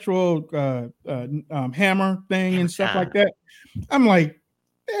homosexual hammer thing and stuff like that, I'm like,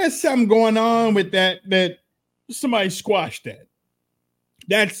 there's something going on with that somebody squashed that.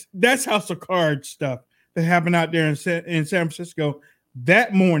 That's House of Cards stuff that happened out there in San Francisco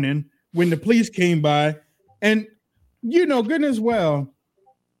that morning when the police came by. And good as well,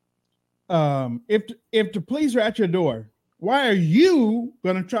 if the police are at your door, why are you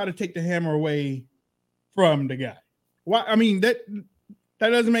going to try to take the hammer away from the guy? Why? I mean, that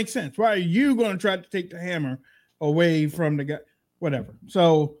doesn't make sense. Why are you going to try to take the hammer away from the guy? Whatever.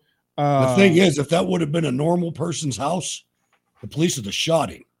 So the thing is, if that would have been a normal person's house, the police would have shot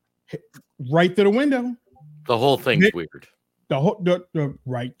him right through the window. The whole thing's weird. The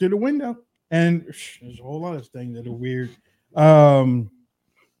right through the window, and there's a whole lot of things that are weird. I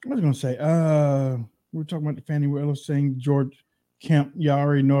was going to say, we were talking about the Fannie Willis thing. George Kemp, you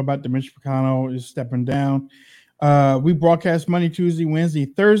already know about the Mitch McConnell is stepping down. We broadcast Monday, Tuesday, Wednesday,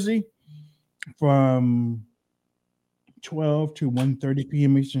 Thursday from 12 to 1:30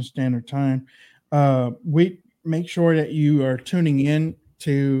 p.m. Eastern Standard Time. We make sure that you are tuning in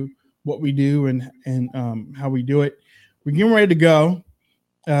to what we do and how we do it. We're getting ready to go.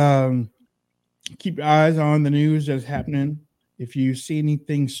 Keep your eyes on the news that's happening. If you see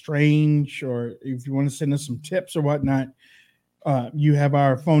anything strange or if you want to send us some tips or whatnot, you have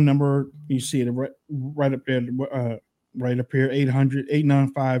our phone number. You see it right up there, right up here,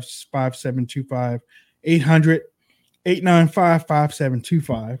 800-895-5725,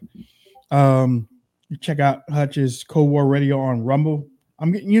 800-895-5725. You check out Hutch's Cold War Radio on Rumble.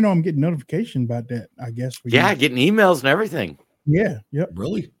 I'm getting notification about that, I guess. Getting emails and everything. Yeah. Yep.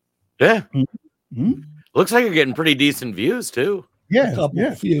 Really? Yeah. Mm-hmm. Looks like you're getting pretty decent views too. Yeah.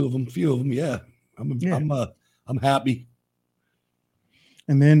 A few of them. Yeah. I'm happy.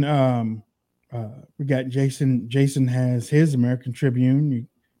 And then we got Jason. Jason has his American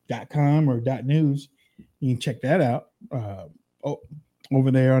Tribune.com or .news. You can check that out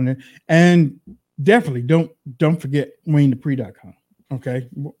over there on there. And definitely don't forget WayneDupree.com. Okay,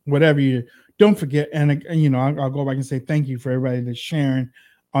 whatever you don't forget. And I'll go back and say thank you for everybody that's sharing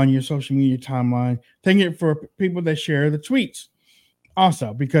on your social media timeline. Thank you for people that share the tweets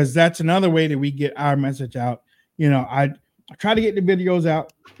also, because that's another way that we get our message out. I try to get the videos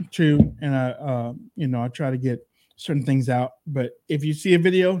out too, and I try to get certain things out. But if you see a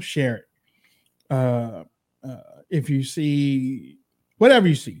video, share it. If you see whatever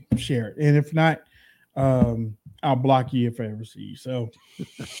you see, share it. And if not, I'll block you if I ever see you. So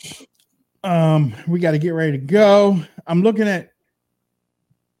we got to get ready to go. I'm trying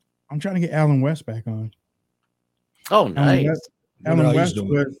to get Alan West back on. Oh, nice. Alan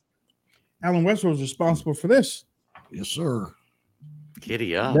West was responsible for this. Yes, sir.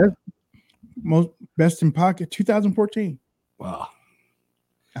 Giddy up. Best in Pocket 2014. Wow.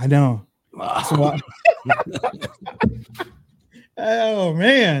 I know. Wow. Oh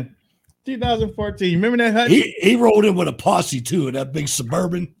man, 2014. Remember that? Hutch? He rolled in with a posse too, in that big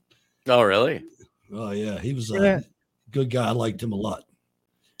Suburban. Oh, really? Oh yeah, he was a good guy. I liked him a lot.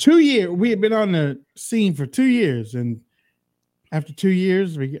 2 years. We had been on the scene for 2 years, and after 2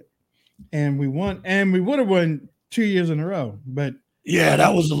 years, we won, and we would have won 2 years in a row. But yeah,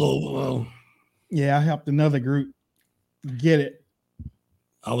 that was a little. Yeah, I helped another group get it.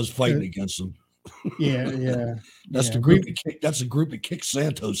 I was fighting against them. Yeah. That's the group. That's the group that kicked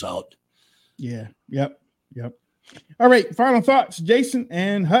Santos out. Yeah. Yep. All right. Final thoughts, Jason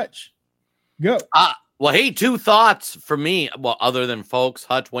and Hutch. Go. Well, hey, 2 thoughts for me. Well, other than folks,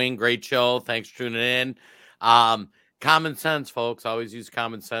 Hutch, Wayne, great show. Thanks for tuning in. Common sense, folks. Always use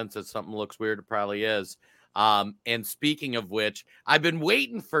common sense. If something looks weird, it probably is. And speaking of which, I've been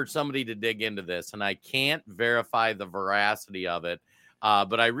waiting for somebody to dig into this, and I can't verify the veracity of it.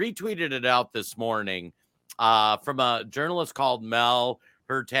 But I retweeted it out this morning from a journalist called Mel.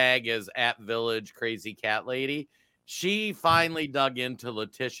 Her tag is @Village Crazy Cat Lady. She finally dug into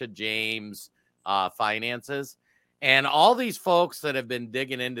Letitia James' finances, and all these folks that have been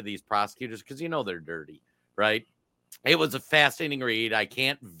digging into these prosecutors, because they're dirty, right? It was a fascinating read. I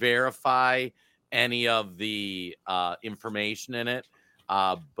can't verify any of the information in it,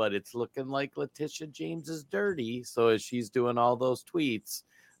 but it's looking like Letitia James is dirty. So as she's doing all those tweets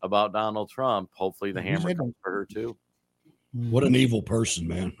about Donald Trump, hopefully the hammer comes for her too. What an evil person,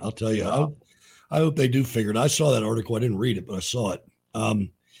 man. I'll tell you. I hope they do figure it. I saw that article. I didn't read it, but I saw it.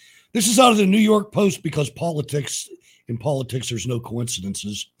 This is out of the New York Post because in politics, there's no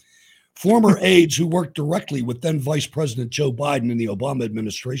coincidences. Former aides who worked directly with then Vice President Joe Biden in the Obama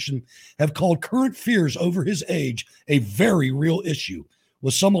administration have called current fears over his age a very real issue,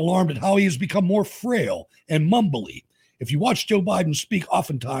 with some alarmed at how he has become more frail and mumbly. If you watch Joe Biden speak,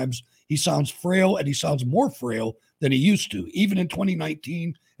 oftentimes he sounds frail, and he sounds more frail than he used to, even in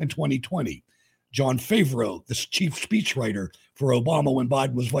 2019 and 2020. John Favreau, the chief speechwriter for Obama when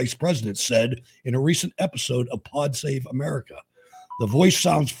Biden was vice president, said in a recent episode of Pod Save America, the voice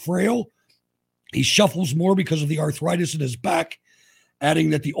sounds frail. He shuffles more because of the arthritis in his back,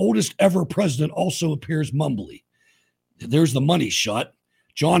 adding that the oldest ever president also appears mumbly. There's the money shot.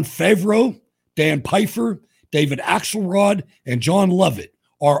 John Favreau, Dan Pfeiffer, David Axelrod, and John Lovett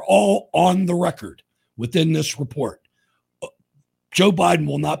are all on the record within this report. Joe Biden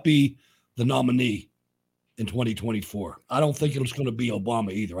will not be the nominee in 2024. I don't think it's going to be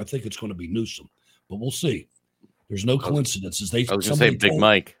Obama either. I think it's going to be Newsom, but we'll see. There's no coincidences. I was going to say Big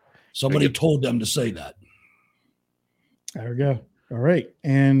Mike. Somebody told them to say that. There we go. All right,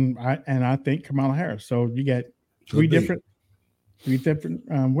 and I think Kamala Harris. So you got three different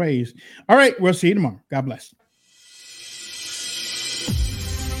ways. All right, we'll see you tomorrow. God bless.